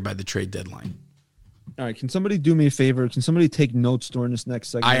out of here by the trade deadline. All right, can somebody do me a favor? Can somebody take notes during this next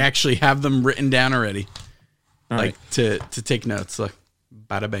segment? I actually have them written down already. All like right. to take notes. Look,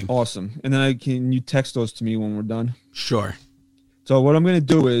 bada bing. Awesome. And then can you text those to me when we're done? Sure. So what we're going to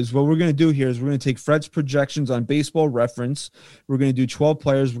do here is we're going to take Fred's projections on Baseball Reference. We're going to do 12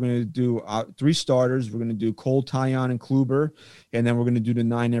 players. We're going to do 3 starters. We're going to do Cole, Tyon, and Kluber. And then we're going to do the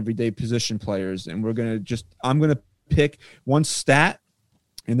 9 everyday position players. And I'm going to pick one stat,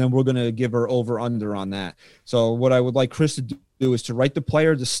 and then we're going to give her over-under on that. So what I would like Chris to do is to write the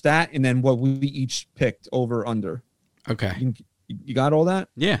player, the stat, and then what we each picked over-under. Okay. You got all that?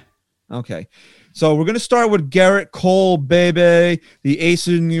 Yeah. Okay. So we're going to start with Garrett Cole, baby, the ace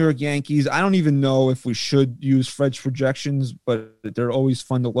of the New York Yankees. I don't even know if we should use Fred's projections, but they're always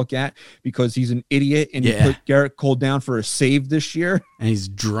fun to look at because he's an idiot and he put Garrett Cole down for a save this year. And he's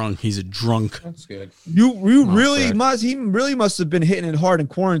drunk. He's a drunk. That's good. He really must have been hitting it hard in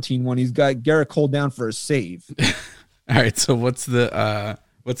quarantine when he's got Garrett Cole down for a save. All right. So what's the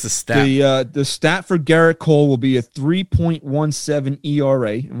stat? The stat for Garrett Cole will be a 3.17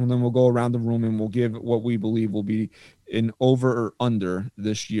 ERA, and then we'll go around the room and we'll give what we believe will be an over or under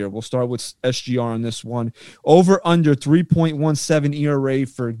this year. We'll start with SGR on this one. Over under 3.17 ERA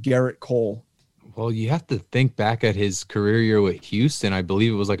for Garrett Cole. Well, you have to think back at his career year with Houston. I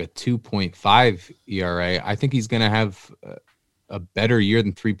believe it was like a 2.5 ERA. I think he's going to have a better year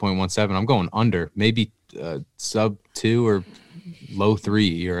than 3.17. I'm going under, maybe sub 2 or low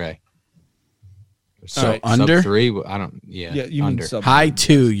 3 ERA. So right. Under? sub 3. I don't. Yeah. You under. mean sub High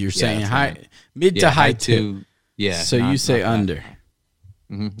 2, you're saying that's high, right. mid to high 2. Yeah. So you say under.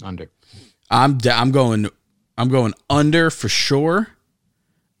 Under. I'm going under for sure.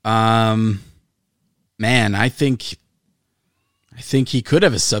 Man, I think he could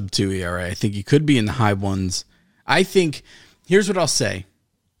have a sub 2 ERA. I think he could be in the high ones. I think here's what I'll say.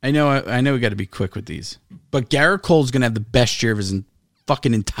 I know we got to be quick with these, but Garrett Cole's going to have the best year of his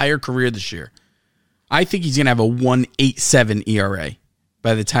fucking entire career this year. I think he's going to have a 1.87 ERA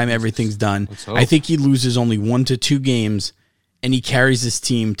by the time everything's done. I think he loses only 1 to 2 games, and he carries his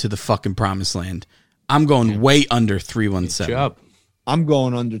team to the fucking promised land. I'm going way under 3.17. Good job. I'm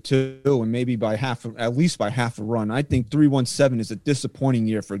going under 2, and maybe by at least by half a run. I think 3.17 is a disappointing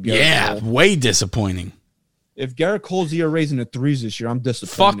year for Garrett Cole. Way disappointing. If Garrett Cole's ERA in the 3s this year, I'm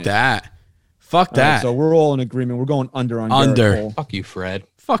disappointed. Fuck that. Right, so we're all in agreement. We're going under on Garrett Cole. Fuck you, Fred.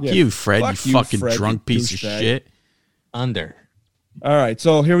 Fuck you, Fred. You fucking Fred, drunk you piece of douchebag. shit. Under. All right,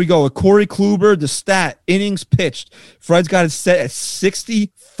 so here we go. With Corey Kluber, the stat, innings pitched. Fred's got it set at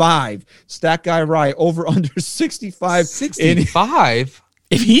 65. Stat guy Rye, over under 65. 65?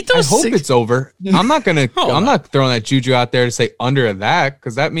 If he does, I hope it's over. I'm not throwing that juju out there to say under that,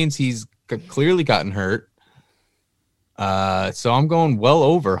 because that means he's clearly gotten hurt. So I'm going well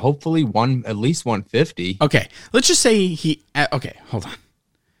over. Hopefully at least 150. Okay, let's just say he. Okay, hold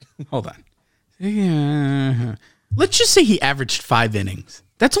on. Yeah. Let's just say he averaged 5 innings.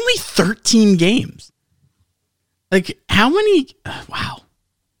 That's only 13 games. Like, how many? Wow.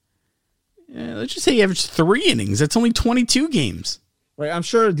 Let's just say he averaged 3 innings. That's only 22 games. Right, I'm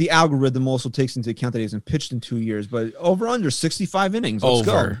sure the algorithm also takes into account that he hasn't pitched in 2 years, but over under 65 innings. Let's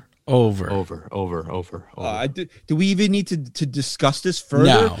go. Over. Do we even need to discuss this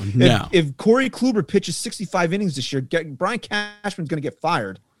further? No. If Corey Kluber pitches 65 innings this year, Brian Cashman's going to get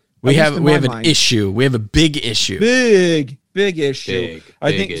fired. We have an issue. We have a big issue. Big issue.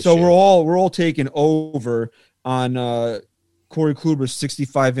 I think so. We're all taking over on Corey Kluber's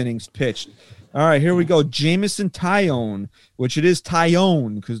 65 innings pitched. All right, here we go. Jamison Tyone, which it is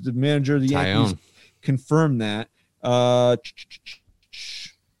Tyone because the manager of the Yankees confirmed that. I'm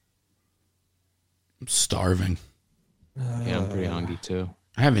starving. Yeah, I'm pretty hungry too.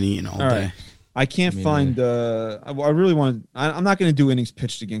 I haven't eaten all day. Right. I can't find. I really want. I'm not going to do innings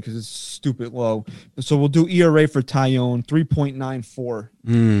pitched again because it's stupid low. So we'll do ERA for Tyone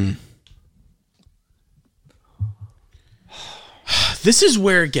 3.94. This is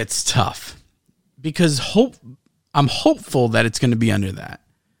where it gets tough because I'm hopeful that it's going to be under that,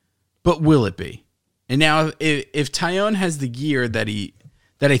 but will it be? And now, if Tyone has the year that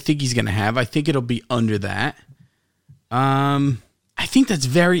I think he's going to have, I think it'll be under that. I think that's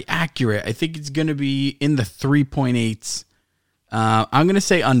very accurate. I think it's going to be in the 3.8s. I'm going to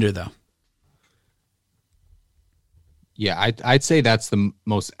say under, though. Yeah, I'd say that's the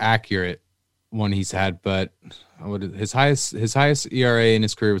most accurate one he's had. But his highest ERA in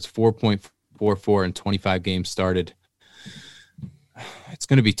his career was 4.44 in 25 games started. It's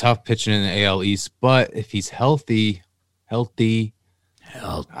going to be tough pitching in the AL East, but if he's healthy, I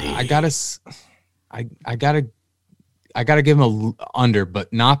gotta give him a under,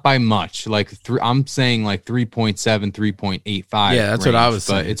 but not by much. Like I'm saying like 3.7, 3.85. Yeah, that's what I was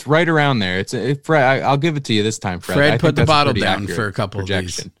saying. But it's right around there. Fred. I'll give it to you this time, Fred. Fred put the bottle down for a couple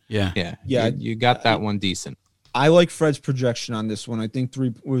projection. Yeah. You got that one decent. I like Fred's projection on this one. I think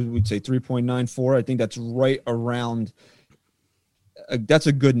we'd say 3.94. I think that's right around. That's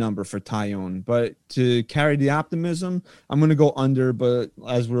a good number for Tyone, but to carry the optimism, I'm going to go under, but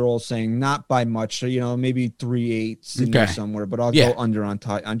as we're all saying, not by much. So, maybe 3.8 in there somewhere, but I'll go under on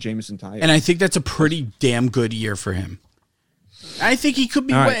Jamison Tyone. And I think that's a pretty damn good year for him. I think he could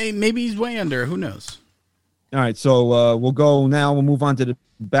be maybe he's way under. Who knows? All right. So we'll go now. We'll move on to the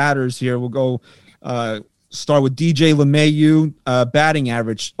batters here. We'll go start with DJ LeMahieu, batting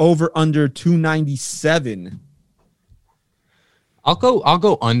average over under 297. I'll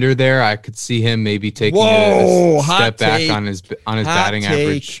go under there. I could see him maybe taking a step back on his batting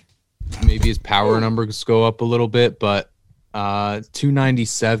average. Maybe his power numbers go up a little bit, but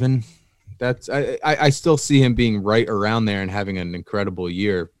 297. That's I still see him being right around there and having an incredible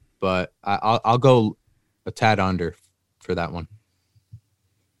year. But I'll go a tad under for that one.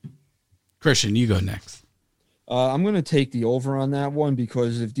 Christian, you go next. I'm going to take the over on that one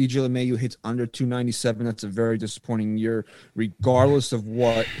because if DJ LeMahieu hits under 297, that's a very disappointing year, regardless of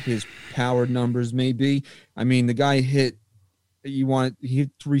what his power numbers may be. I mean, the guy he hit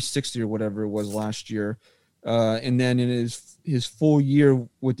 360 or whatever it was last year. And then in his full year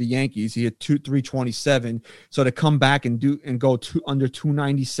with the Yankees, he hit 327. So to come back and go under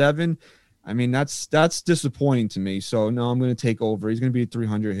 297, I mean, that's disappointing to me. So, no, I'm going to take over. He's going to be a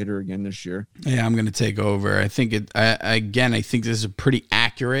 300 hitter again this year. Yeah, I'm going to take over. I think I think this is a pretty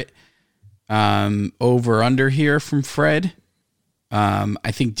accurate over-under here from Fred.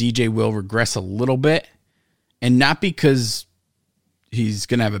 I think DJ will regress a little bit, and not because he's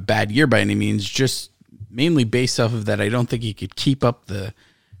going to have a bad year by any means, just mainly based off of that. I don't think he could keep up the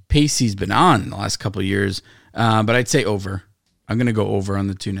pace he's been on in the last couple of years. But I'd say over. I'm going to go over on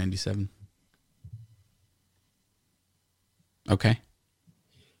the 297. Okay.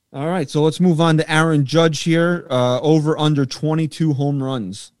 All right, so let's move on to Aaron Judge here. Over under 22 home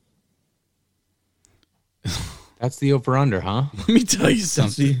runs. That's the over-under, huh? Let me tell you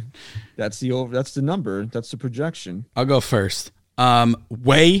something. That's the over. That's the number. That's the projection. I'll go first.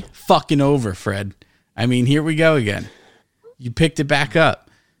 Way fucking over, Fred. I mean, here we go again. You picked it back up.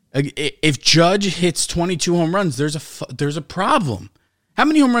 If Judge hits 22 home runs, there's a problem. How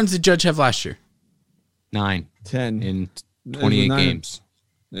many home runs did Judge have last year? 9. 10 in 28 games.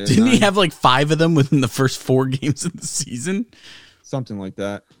 Yeah, Didn't 9. he have like 5 of them within the first 4 games of the season? Something like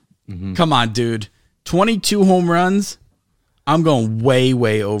that. Mm-hmm. Come on, dude. 22 home runs. I'm going way,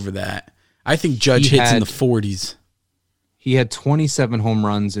 way over that. I think Judge hits in the 40s. He had 27 home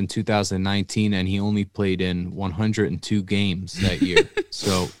runs in 2019, and he only played in 102 games that year.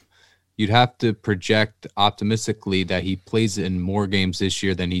 So you'd have to project optimistically that he plays in more games this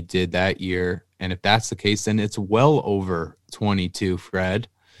year than he did that year. And if that's the case, then it's well over 22, Fred.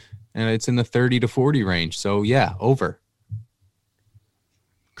 And it's in the 30 to 40 range. So, yeah, over.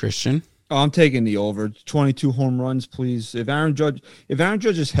 Christian? Oh, I'm taking the over. 22 home runs, please. If Aaron Judge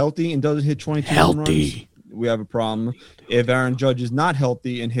is healthy and doesn't hit 22 home runs, we have a problem. If Aaron Judge is not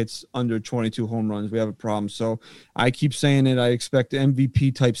healthy and hits under 22 home runs, we have a problem. So I keep saying it. I expect the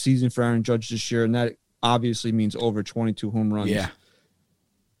MVP type season for Aaron Judge this year, and that obviously means over 22 home runs. Yeah.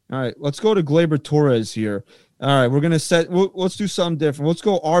 All right, let's go to Gleyber Torres here. All right, we're going to let's do something different. Let's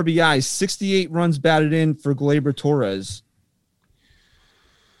go RBI, 68 runs batted in for Gleyber Torres.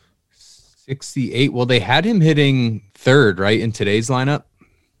 68. Well, they had him hitting third, right, in today's lineup?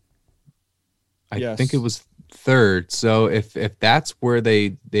 I think it was third. So if that's where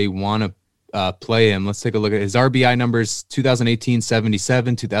they want to play him, let's take a look at his RBI numbers. 2018,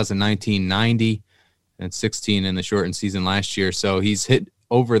 77, 2019, 90, and 16 in the shortened season last year. So he's hit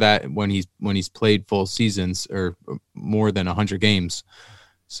over that when he's played full seasons or more than 100 games.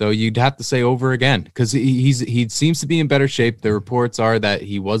 So you'd have to say over again because he seems to be in better shape. The reports are that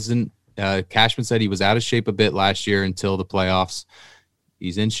he wasn't. Cashman said he was out of shape a bit last year until the playoffs.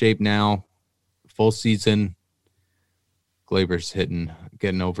 He's in shape now. Full season. Glaber's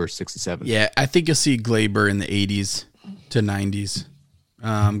getting over 67. Yeah, I think you'll see Gleyber in the 80s to 90s.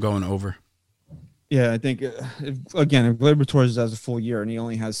 Going over. Yeah, I think if Gleyber Torres has a full year and he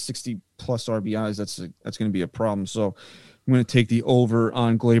only has 60 plus RBIs, that's going to be a problem. So I'm going to take the over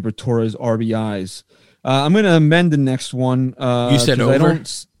on Gleyber Torres RBIs. I'm going to amend the next one. You said over?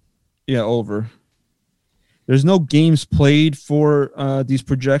 Yeah, over. There's no games played for these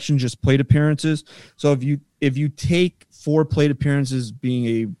projections, just plate appearances. So if you take 4 plate appearances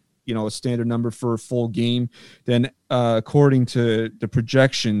being a standard number for a full game, then according to the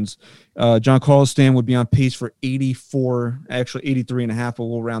projections, Giancarlo Stanton would be on pace for 84, actually 83 and a half, but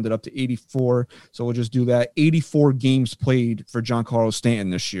we'll round it up to 84. So we'll just do that. 84 games played for Giancarlo Stanton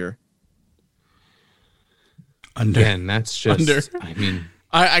this year. Under. Again, that's just, Under. I mean...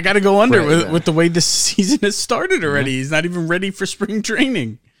 I got to go under with the way this season has started already. He's not even ready for spring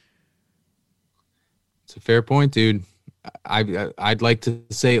training. It's a fair point, dude. I'd like to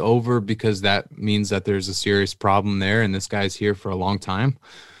say over because that means that there's a serious problem there, and this guy's here for a long time.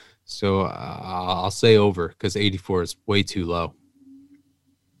 So I'll say over because 84 is way too low.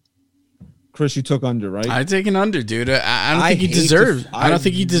 Chris, you took under, right? I take an under, dude. I don't think he deserves. I don't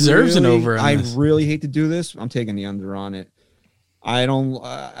think he deserves an over. I really hate to do this. I'm taking the under on it. I don't.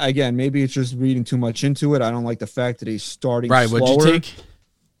 Again, maybe it's just reading too much into it. I don't like the fact that he's starting slower. What'd you take?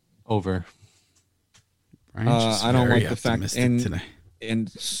 Over. I don't like the fact today.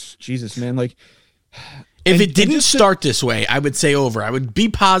 And Jesus, man, like if it didn't start this way, I would say over. I would be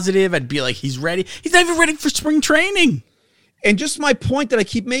positive. I'd be like, he's ready. He's not even ready for spring training. And just my point that I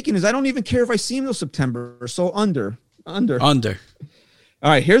keep making is I don't even care if I see him till September. So under. All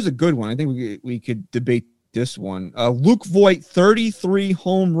right, here's a good one. I think we could debate this one. Luke Voigt, 33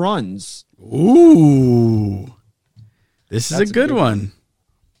 home runs. Ooh. That's a good one.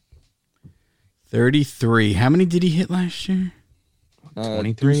 33. How many did he hit last year?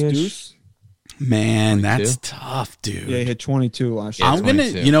 23-ish. Man, 22. That's tough, dude. Yeah, he hit 22 last year. I'm gonna,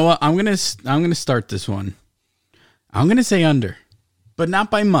 you know what? I'm gonna start this one. I'm gonna say under, but not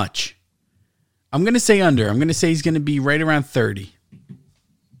by much. I'm gonna say under. I'm gonna say he's gonna be right around 30.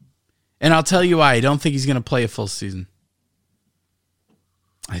 And I'll tell you why. I don't think he's gonna play a full season.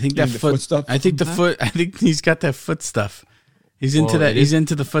 I think that foot stuff. I think he's got that foot stuff. He's into that. He's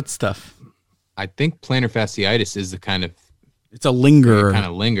into the foot stuff. I think plantar fasciitis is the kind of. It's a lingerer. It kind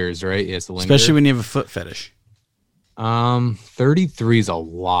of lingers, right? Yeah, it's a lingerer. Especially when you have a foot fetish. 33 is a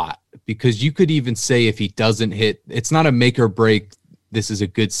lot, because you could even say if he doesn't hit, it's not a make or break. This is a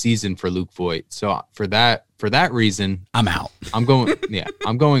good season for Luke Voigt. So for that reason, I'm out. I'm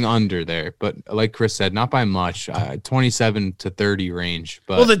going under there. But like Chris said, not by much, 27 to 30 range.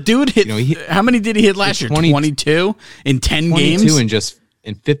 But well, the dude hit, how many did he hit last year? 22 in 10 games? 22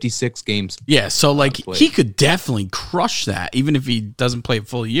 in 56 games. Yeah, so like he could definitely crush that, even if he doesn't play a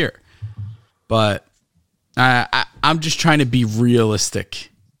full year. But I'm just trying to be realistic.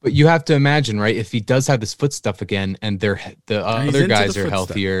 But you have to imagine, right? If he does have this foot stuff again, and the other guys are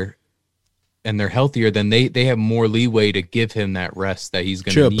healthier, and they're healthier, then they have more leeway to give him that rest that he's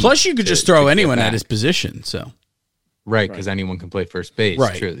going to need. Plus, you could just throw anyone at his position. So, right, because anyone can play first base.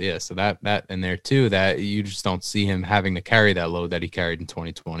 Right. True. Yeah. So that in there too, that you just don't see him having to carry that load that he carried in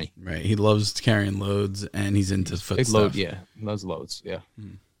 2020. Right. He loves carrying loads, and he's into foot Big stuff. load. Yeah, loves loads. Yeah.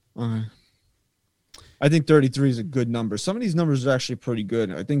 I think 33 is a good number. Some of these numbers are actually pretty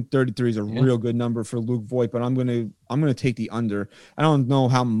good. I think 33 is a real good number for Luke Voigt, but I'm gonna take the under. I don't know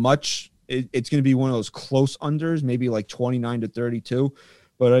how much it's gonna be. One of those close unders, maybe like 29 to 32,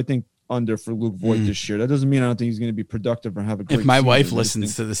 but I think under for Luke Voigt this year. That doesn't mean I don't think he's gonna be productive or have a great. If my season, wife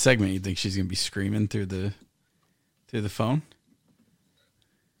listens to the segment, you think she's gonna be screaming through the phone?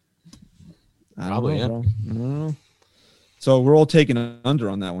 Probably. I don't know. So we're all taking an under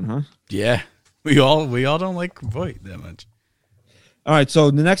on that one, huh? Yeah. We all don't like Voigt that much. All right,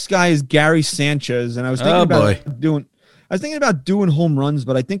 so the next guy is Gary Sanchez, and I was thinking about doing home runs,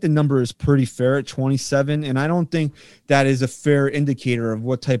 but I think the number is pretty fair at 27, and I don't think that is a fair indicator of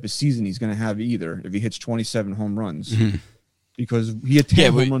what type of season he's going to have either if he hits 27 home runs. Mm-hmm. Because he had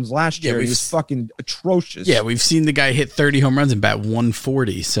 10 home runs last year. He was fucking atrocious. Yeah, we've seen the guy hit 30 home runs and bat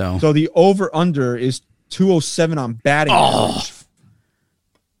 140. So the over-under is 207 on batting average.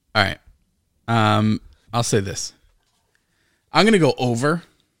 All right. I'll say this. I'm going to go over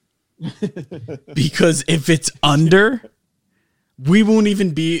because if it's under, he won't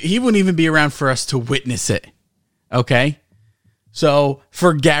even be around for us to witness it. Okay? So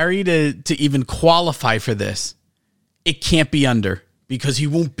for Gary to even qualify for this, it can't be under because he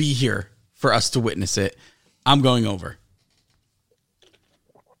won't be here for us to witness it. I'm going over.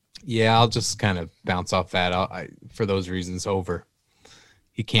 Yeah, I'll just kind of bounce off that. For those reasons, over.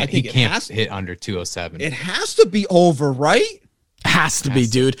 He can't hit under 207. It has to be over, right? Has to be,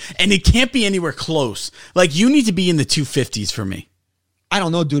 dude. And it can't be anywhere close. Like, you need to be in the 250s for me. I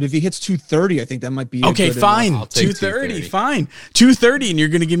don't know, dude. If he hits 230, I think that might be okay. Fine, 230, fine, 230, and you're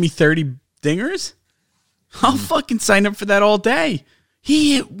gonna give me 30 dingers? I'll fucking sign up for that all day.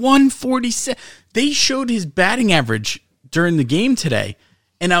 He hit 147. They showed his batting average during the game today,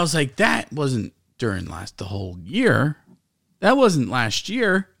 and I was like, that wasn't during the whole year. That wasn't last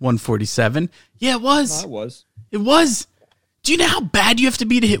year, 147. Yeah, it was. No, it was. It was. Do you know how bad you have to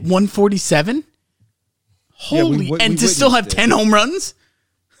be to hit 147? Holy, we and to still have 10 home runs?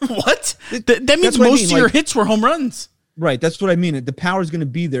 What? That means most of your hits were home runs. Right, that's what I mean. The power's going to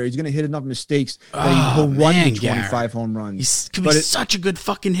be there. He's going to hit enough mistakes that he'll run to 25 home runs. He could be such a good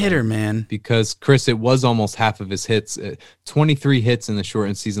fucking hitter, man. Because, Chris, it was almost half of his hits. 23 hits in the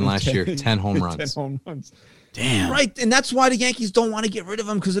shortened season last year, 10 home runs. 10 home runs. Damn. Right, and that's why the Yankees don't want to get rid of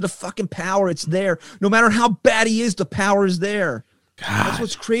him because of the fucking power. It's there. No matter how bad he is, the power is there. God. That's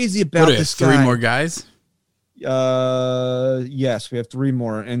what's crazy about this guy. 3 more guys? Yes, we have 3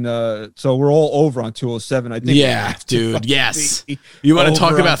 more. And so we're all over on 207. I think. Yeah, dude, yes. You want to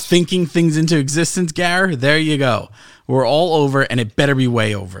talk about thinking things into existence, Gar? There you go. We're all over, and it better be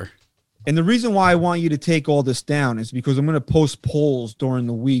way over. And the reason why I want you to take all this down is because I'm going to post polls during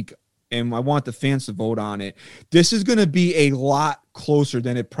the week, and I want the fans to vote on it. This is going to be a lot closer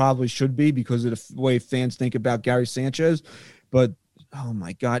than it probably should be because of the way fans think about Gary Sanchez. But oh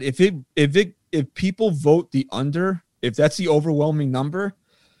my God, if people vote the under, if that's the overwhelming number,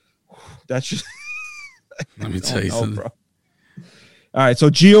 that's just. Let me tell you something, bro. All right, so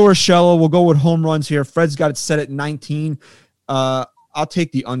Gio Urshela, we'll go with home runs here. Fred's got it set at 19. I'll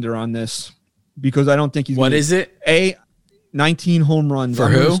take the under on this because I don't think he's. What is it? 19 home runs. For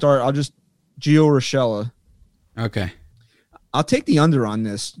who? I'll just Gio Urshela. Okay. I'll take the under on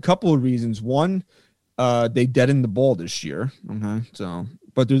this. A couple of reasons. One, they deadened the ball this year. Okay, so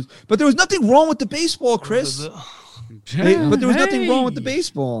but there was nothing wrong with the baseball, Chris. But there was nothing wrong with the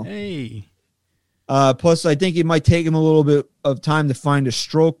baseball. Hey. Plus, I think it might take him a little bit of time to find a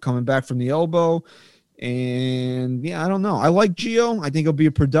stroke coming back from the elbow. And yeah, I don't know. I like Gio. I think he'll be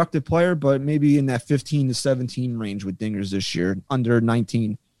a productive player, but maybe in that 15 to 17 range with dingers this year, under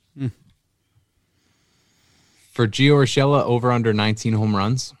 19. For Gio Urshela, over under 19 home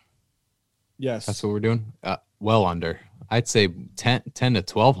runs. Yes. That's what we're doing. well under. I'd say 10 to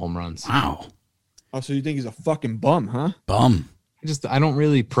 12 home runs. Wow. Oh, so you think he's a fucking bum, huh? Bum. I don't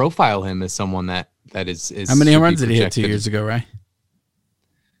really profile him as someone that is. How many should home be runs did he hit 2 projected. years ago, right?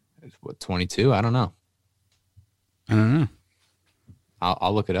 What, 22? I don't know. I don't know.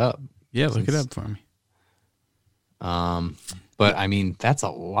 I'll look it up. Yeah, look it up for me. But I mean, that's a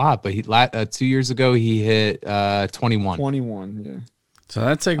lot. But 2 years ago, he hit 21. 21, yeah. So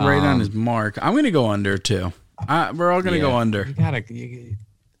that's like right on his mark. I'm going to go under too. We're all going to go under.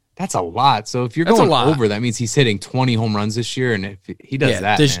 That's a lot. So if you're That's a going lot. over, that means he's hitting 20 home runs this year. And if he does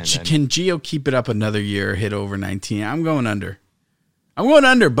that, man, Can Gio keep it up another year, hit over 19? I'm going under.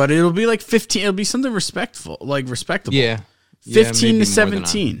 But it'll be like 15. It'll be something respectable. 15 maybe to more than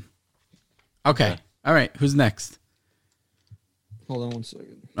 17. Okay. All right. Who's next? Hold on 1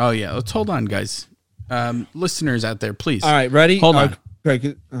 second. Oh, yeah. Let's hold on, guys. Listeners out there, please. All right, ready? Hold on.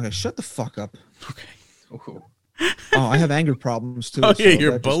 Greg, okay, shut the fuck up. Okay. Oh, I have anger problems too. Oh, so yeah, you're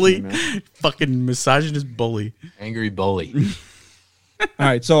a that just bully. came out. Fucking misogynist bully. angry bully. All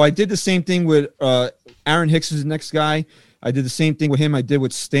right, so I did the same thing with Aaron Hicks is the next guy. I did the same thing with him. I did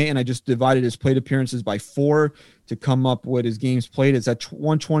with Stanton. I just divided his plate appearances by 4 to come up with his games played. It's at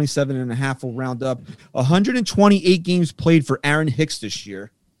 127 and a half. We'll round up. 128 games played for Aaron Hicks this year.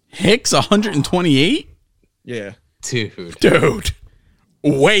 Hicks, 128? Yeah. Dude.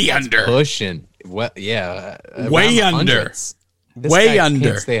 Way under. Pushing. Well, yeah. Way around the under. hundreds. This Way guy under.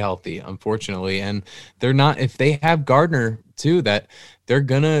 Can't stay healthy, unfortunately, and they're not. If they have Gardner too, that they're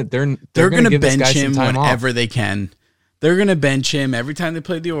gonna Bench give this guy him some time whenever off. they can. They're going to bench him every time they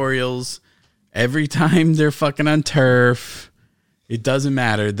play the Orioles, every time they're fucking on turf. It doesn't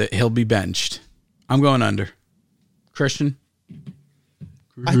matter that he'll be benched. I'm going under. Christian?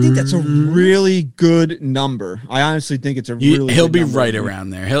 I think that's a really good number. I honestly think it's a really He'll good be number. right around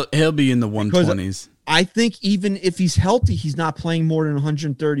there. He'll be in the 120s. I think even if he's healthy, he's not playing more than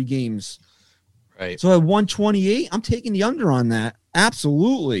 130 games. Right. So at 128, I'm taking the under on that.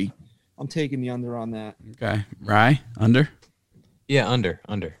 Absolutely. I'm taking the under on that. Okay. Rye, under? Yeah, under.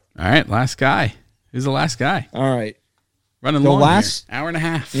 All right, last guy. Who's the last guy? All right. Running The long last- here. Hour and a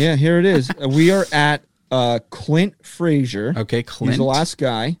half. Yeah, here it is. We are at Clint Frazier. Okay, Clint. He's the last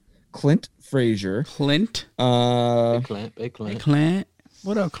guy. Clint Frazier. Clint. Big Clint. Clint.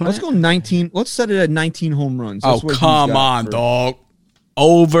 What up, Clint? Let's go 19. Let's set it at 19 home runs. Oh, That's what he's come got on, for- dog.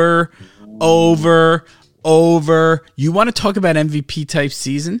 Over. You want to talk about MVP type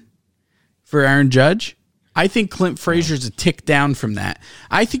season for Aaron Judge? I think Clint Frazier's a tick down from that.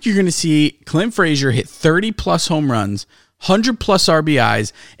 I think you're going to see Clint Frazier hit 30 plus home runs, 100 plus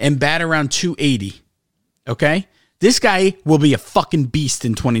RBIs, and bat around 280. Okay? This guy will be a fucking beast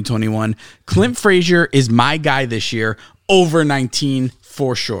in 2021. Clint Frazier is my guy this year, over 19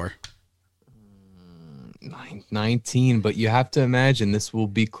 for sure. 19, but you have to imagine this will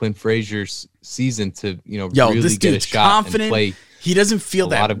be Clint Frazier's season to, Yo, really this get a dude's shot confident. and play. He doesn't feel a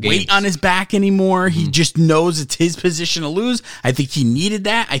lot that of weight games. on his back anymore. He just knows it's his position to lose. I think he needed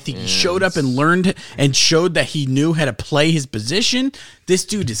that. I think he showed up and learned and showed that he knew how to play his position. This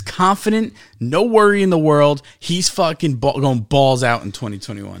dude is confident. No worry in the world. He's fucking going balls out in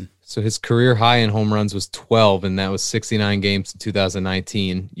 2021. So his career high in home runs was 12, and that was 69 games in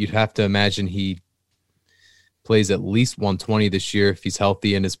 2019. You'd have to imagine he plays at least 120 this year if he's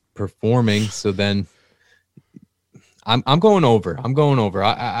healthy and is performing. So then I'm going over.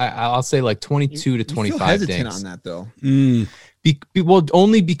 I'll say like 22 to You feel 25 hesitant dings. on that though. Well,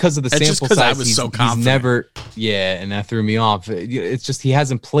 only because of the That's just sample 'cause I size. was He's so confident. never, and that threw me off. It's just he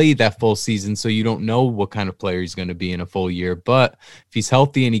hasn't played that full season, so you don't know what kind of player he's going to be in a full year. But if he's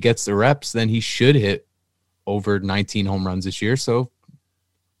healthy and he gets the reps, then he should hit over 19 home runs this year. So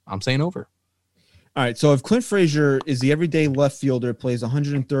I'm saying over. All right, so if Clint Frazier is the everyday left fielder, plays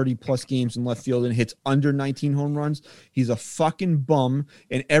 130 plus games in left field and hits under 19 home runs, he's a fucking bum.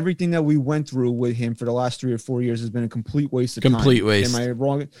 And everything that we went through with him for the last 3 or 4 years has been a complete waste of time. Complete waste. Am I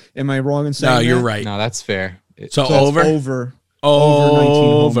wrong? Am I wrong in saying No, you're that? right. No, that's fair. So So over? it's over 19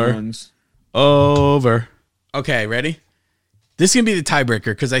 home runs. Over. Okay, ready? This is going to be the tiebreaker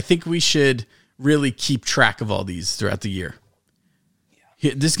because I think we should really keep track of all these throughout the year.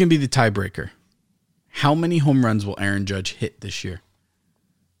 This is going to be the tiebreaker. How many home runs will Aaron Judge hit this year?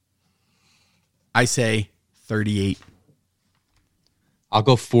 I say 38. I'll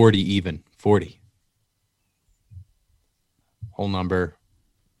go 40 even. 40. Whole number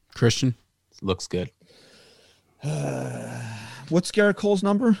Christian? looks good. What's Garrett Cole's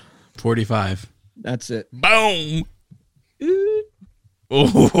number? 45. That's it. Boom.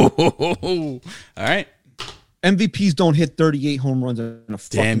 Oh, all right. MVPs don't hit 38 home runs in a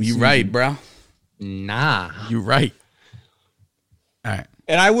fucking Damn, you season. right, bro. Nah. You're right. All right.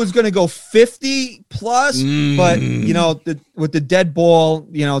 And I was going to go 50 plus, but with the dead ball,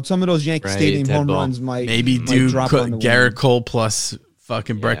 some of those Yankee Right, Stadium dead home ball. runs might Maybe might do drop on the Garrett wing. Cole plus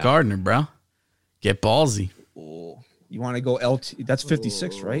fucking Brett Yeah. Gardner, bro. Get ballsy. Oh, you want to go LT? That's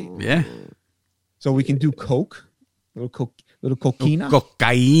 56, right? Yeah. So we can do Coke, little coquina.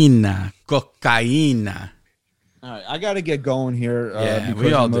 Cocaína. All right, I got to get going here Yeah, because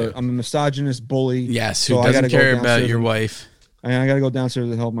we all do. I'm a misogynist bully. Yes, So who I doesn't gotta go care about downstairs your and- wife? I got to go downstairs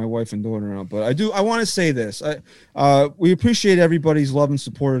to help my wife and daughter out. But I want to say this. We appreciate everybody's love and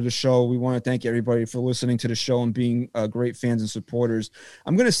support of the show. We want to thank everybody for listening to the show and being great fans and supporters.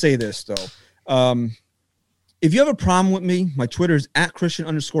 I'm going to say this, though. If you have a problem with me, my Twitter is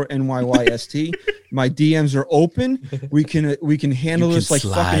 @Christian_NYYST. My DMs are open. We can handle You this can like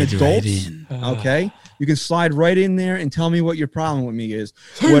fucking slide right adults. in. Okay? You can slide right in there and tell me what your problem with me is.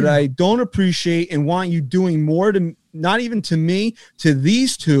 What I don't appreciate and want you doing more to, not even to me, to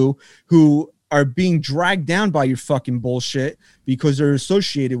these two who are being dragged down by your fucking bullshit because they're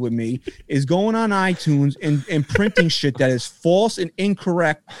associated with me, is going on iTunes and printing shit that is false and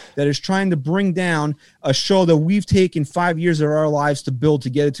incorrect, that is trying to bring down a show that we've taken 5 years of our lives to build to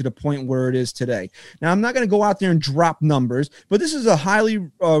get it to the point where it is today. Now, I'm not going to go out there and drop numbers, but this is a highly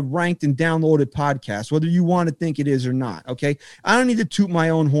ranked and downloaded podcast, whether you want to think it is or not, okay? I don't need to toot my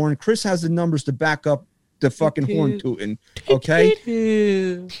own horn. Chris has the numbers to back up the fucking horn tooting, okay?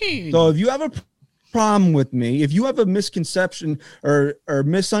 So if you have a problem with me, if you have a misconception or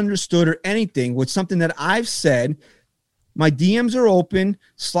misunderstood or anything with something that I've said, my DMs are open.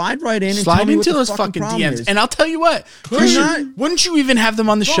 Slide right in and tell Slide me what into the those fucking fucking problem DMs. is. And I'll tell you what, not- Christian, wouldn't you even have them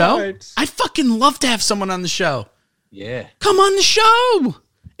on the show? What? I'd fucking love to have someone on the show. Yeah. Come on the show.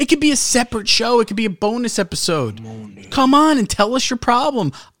 It could be a separate show. It could be a bonus episode. Come on and tell us your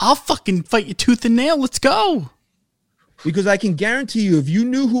problem. I'll fucking fight you tooth and nail. Let's go. Because I can guarantee you, if you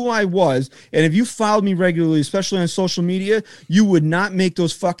knew who I was and if you followed me regularly, especially on social media, you would not make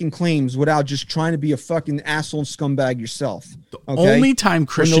those fucking claims without just trying to be a fucking asshole and scumbag yourself. Okay? Only time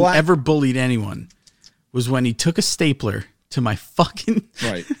Christian la- ever bullied anyone was when he took a stapler to my fucking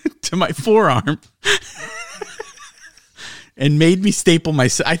Right. to my forearm and made me staple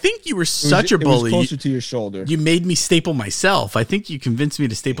myself. I think you were such a It was bully. closer to your shoulder. You made me staple myself. I think you convinced me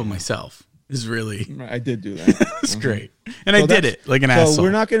to staple myself. Is really I did do that. it's great, and I So did that's- it like an so asshole.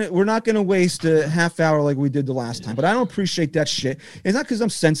 we're not gonna waste a half hour like we did the last time. But I don't appreciate that shit. It's not because I'm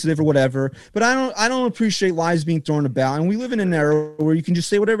sensitive or whatever. But I don't appreciate lies being thrown about. And we live in an era where you can just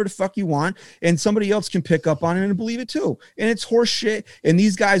say whatever the fuck you want, and somebody else can pick up on it and believe it too. And it's horse shit. And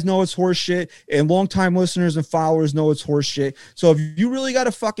these guys know it's horse shit. And longtime listeners and followers know it's horse shit. So if you really got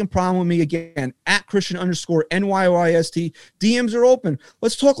a fucking problem with me, again, @Christian_NYYST, DMs are open.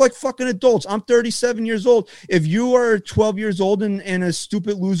 Let's talk like fucking adults. I'm 37 years old. If you are 12 years old and a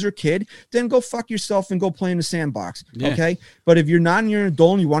stupid loser kid, then go fuck yourself and go play in the sandbox. Yeah. Okay. But if you're not and you're an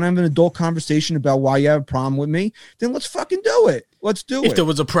adult and you want to have an adult conversation about why you have a problem with me, then let's fucking do it. Let's do if it. there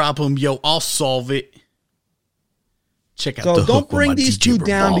was a problem, yo, I'll solve it. Check out So the don't hook with bring my these DJ two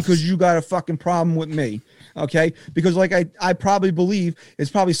down Revolves. because you got a fucking problem with me. Okay. Because like I probably believe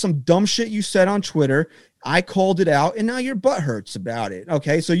it's probably some dumb shit you said on Twitter. I called it out and now your butt hurts about it.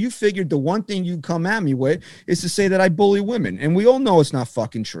 Okay. So you figured the one thing you come at me with is to say that I bully women. And we all know it's not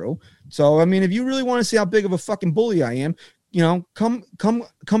fucking true. So, I mean, if you really want to see how big of a fucking bully I am, come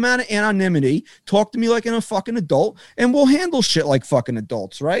out of anonymity, talk to me like a fucking adult, and we'll handle shit like fucking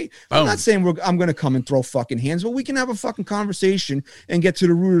adults, right? I'm Boom. not saying I'm going to come and throw fucking hands, but we can have a fucking conversation and get to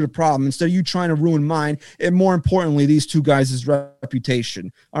the root of the problem instead of you trying to ruin mine and, more importantly, these two guys'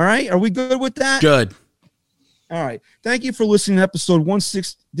 reputation. All right? Are we good with that? Good. All right. Thank you for listening to episode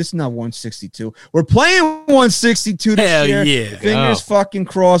 160. This is not 162. We're playing 162 this Hell year. yeah. Fingers fucking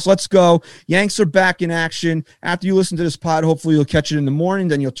crossed. Let's go. Yanks are back in action. After you listen to this pod, hopefully you'll catch it in the morning.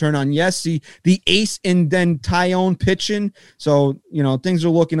 Then you'll turn on see the ace and then Tyone pitching. So, things are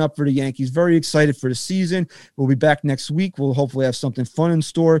looking up for the Yankees. Very excited for the season. We'll be back next week. We'll hopefully have something fun in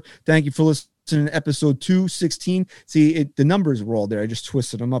store. Thank you for listening in episode 216. See, the numbers were all there. I just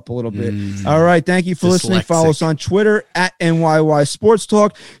twisted them up a little bit. All right. Thank you for listening. Dyslexic. Follow us on Twitter @NYY Sports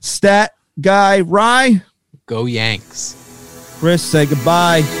Talk. Stat Guy Rye. Go Yanks. Chris, say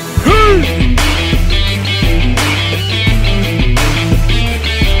goodbye.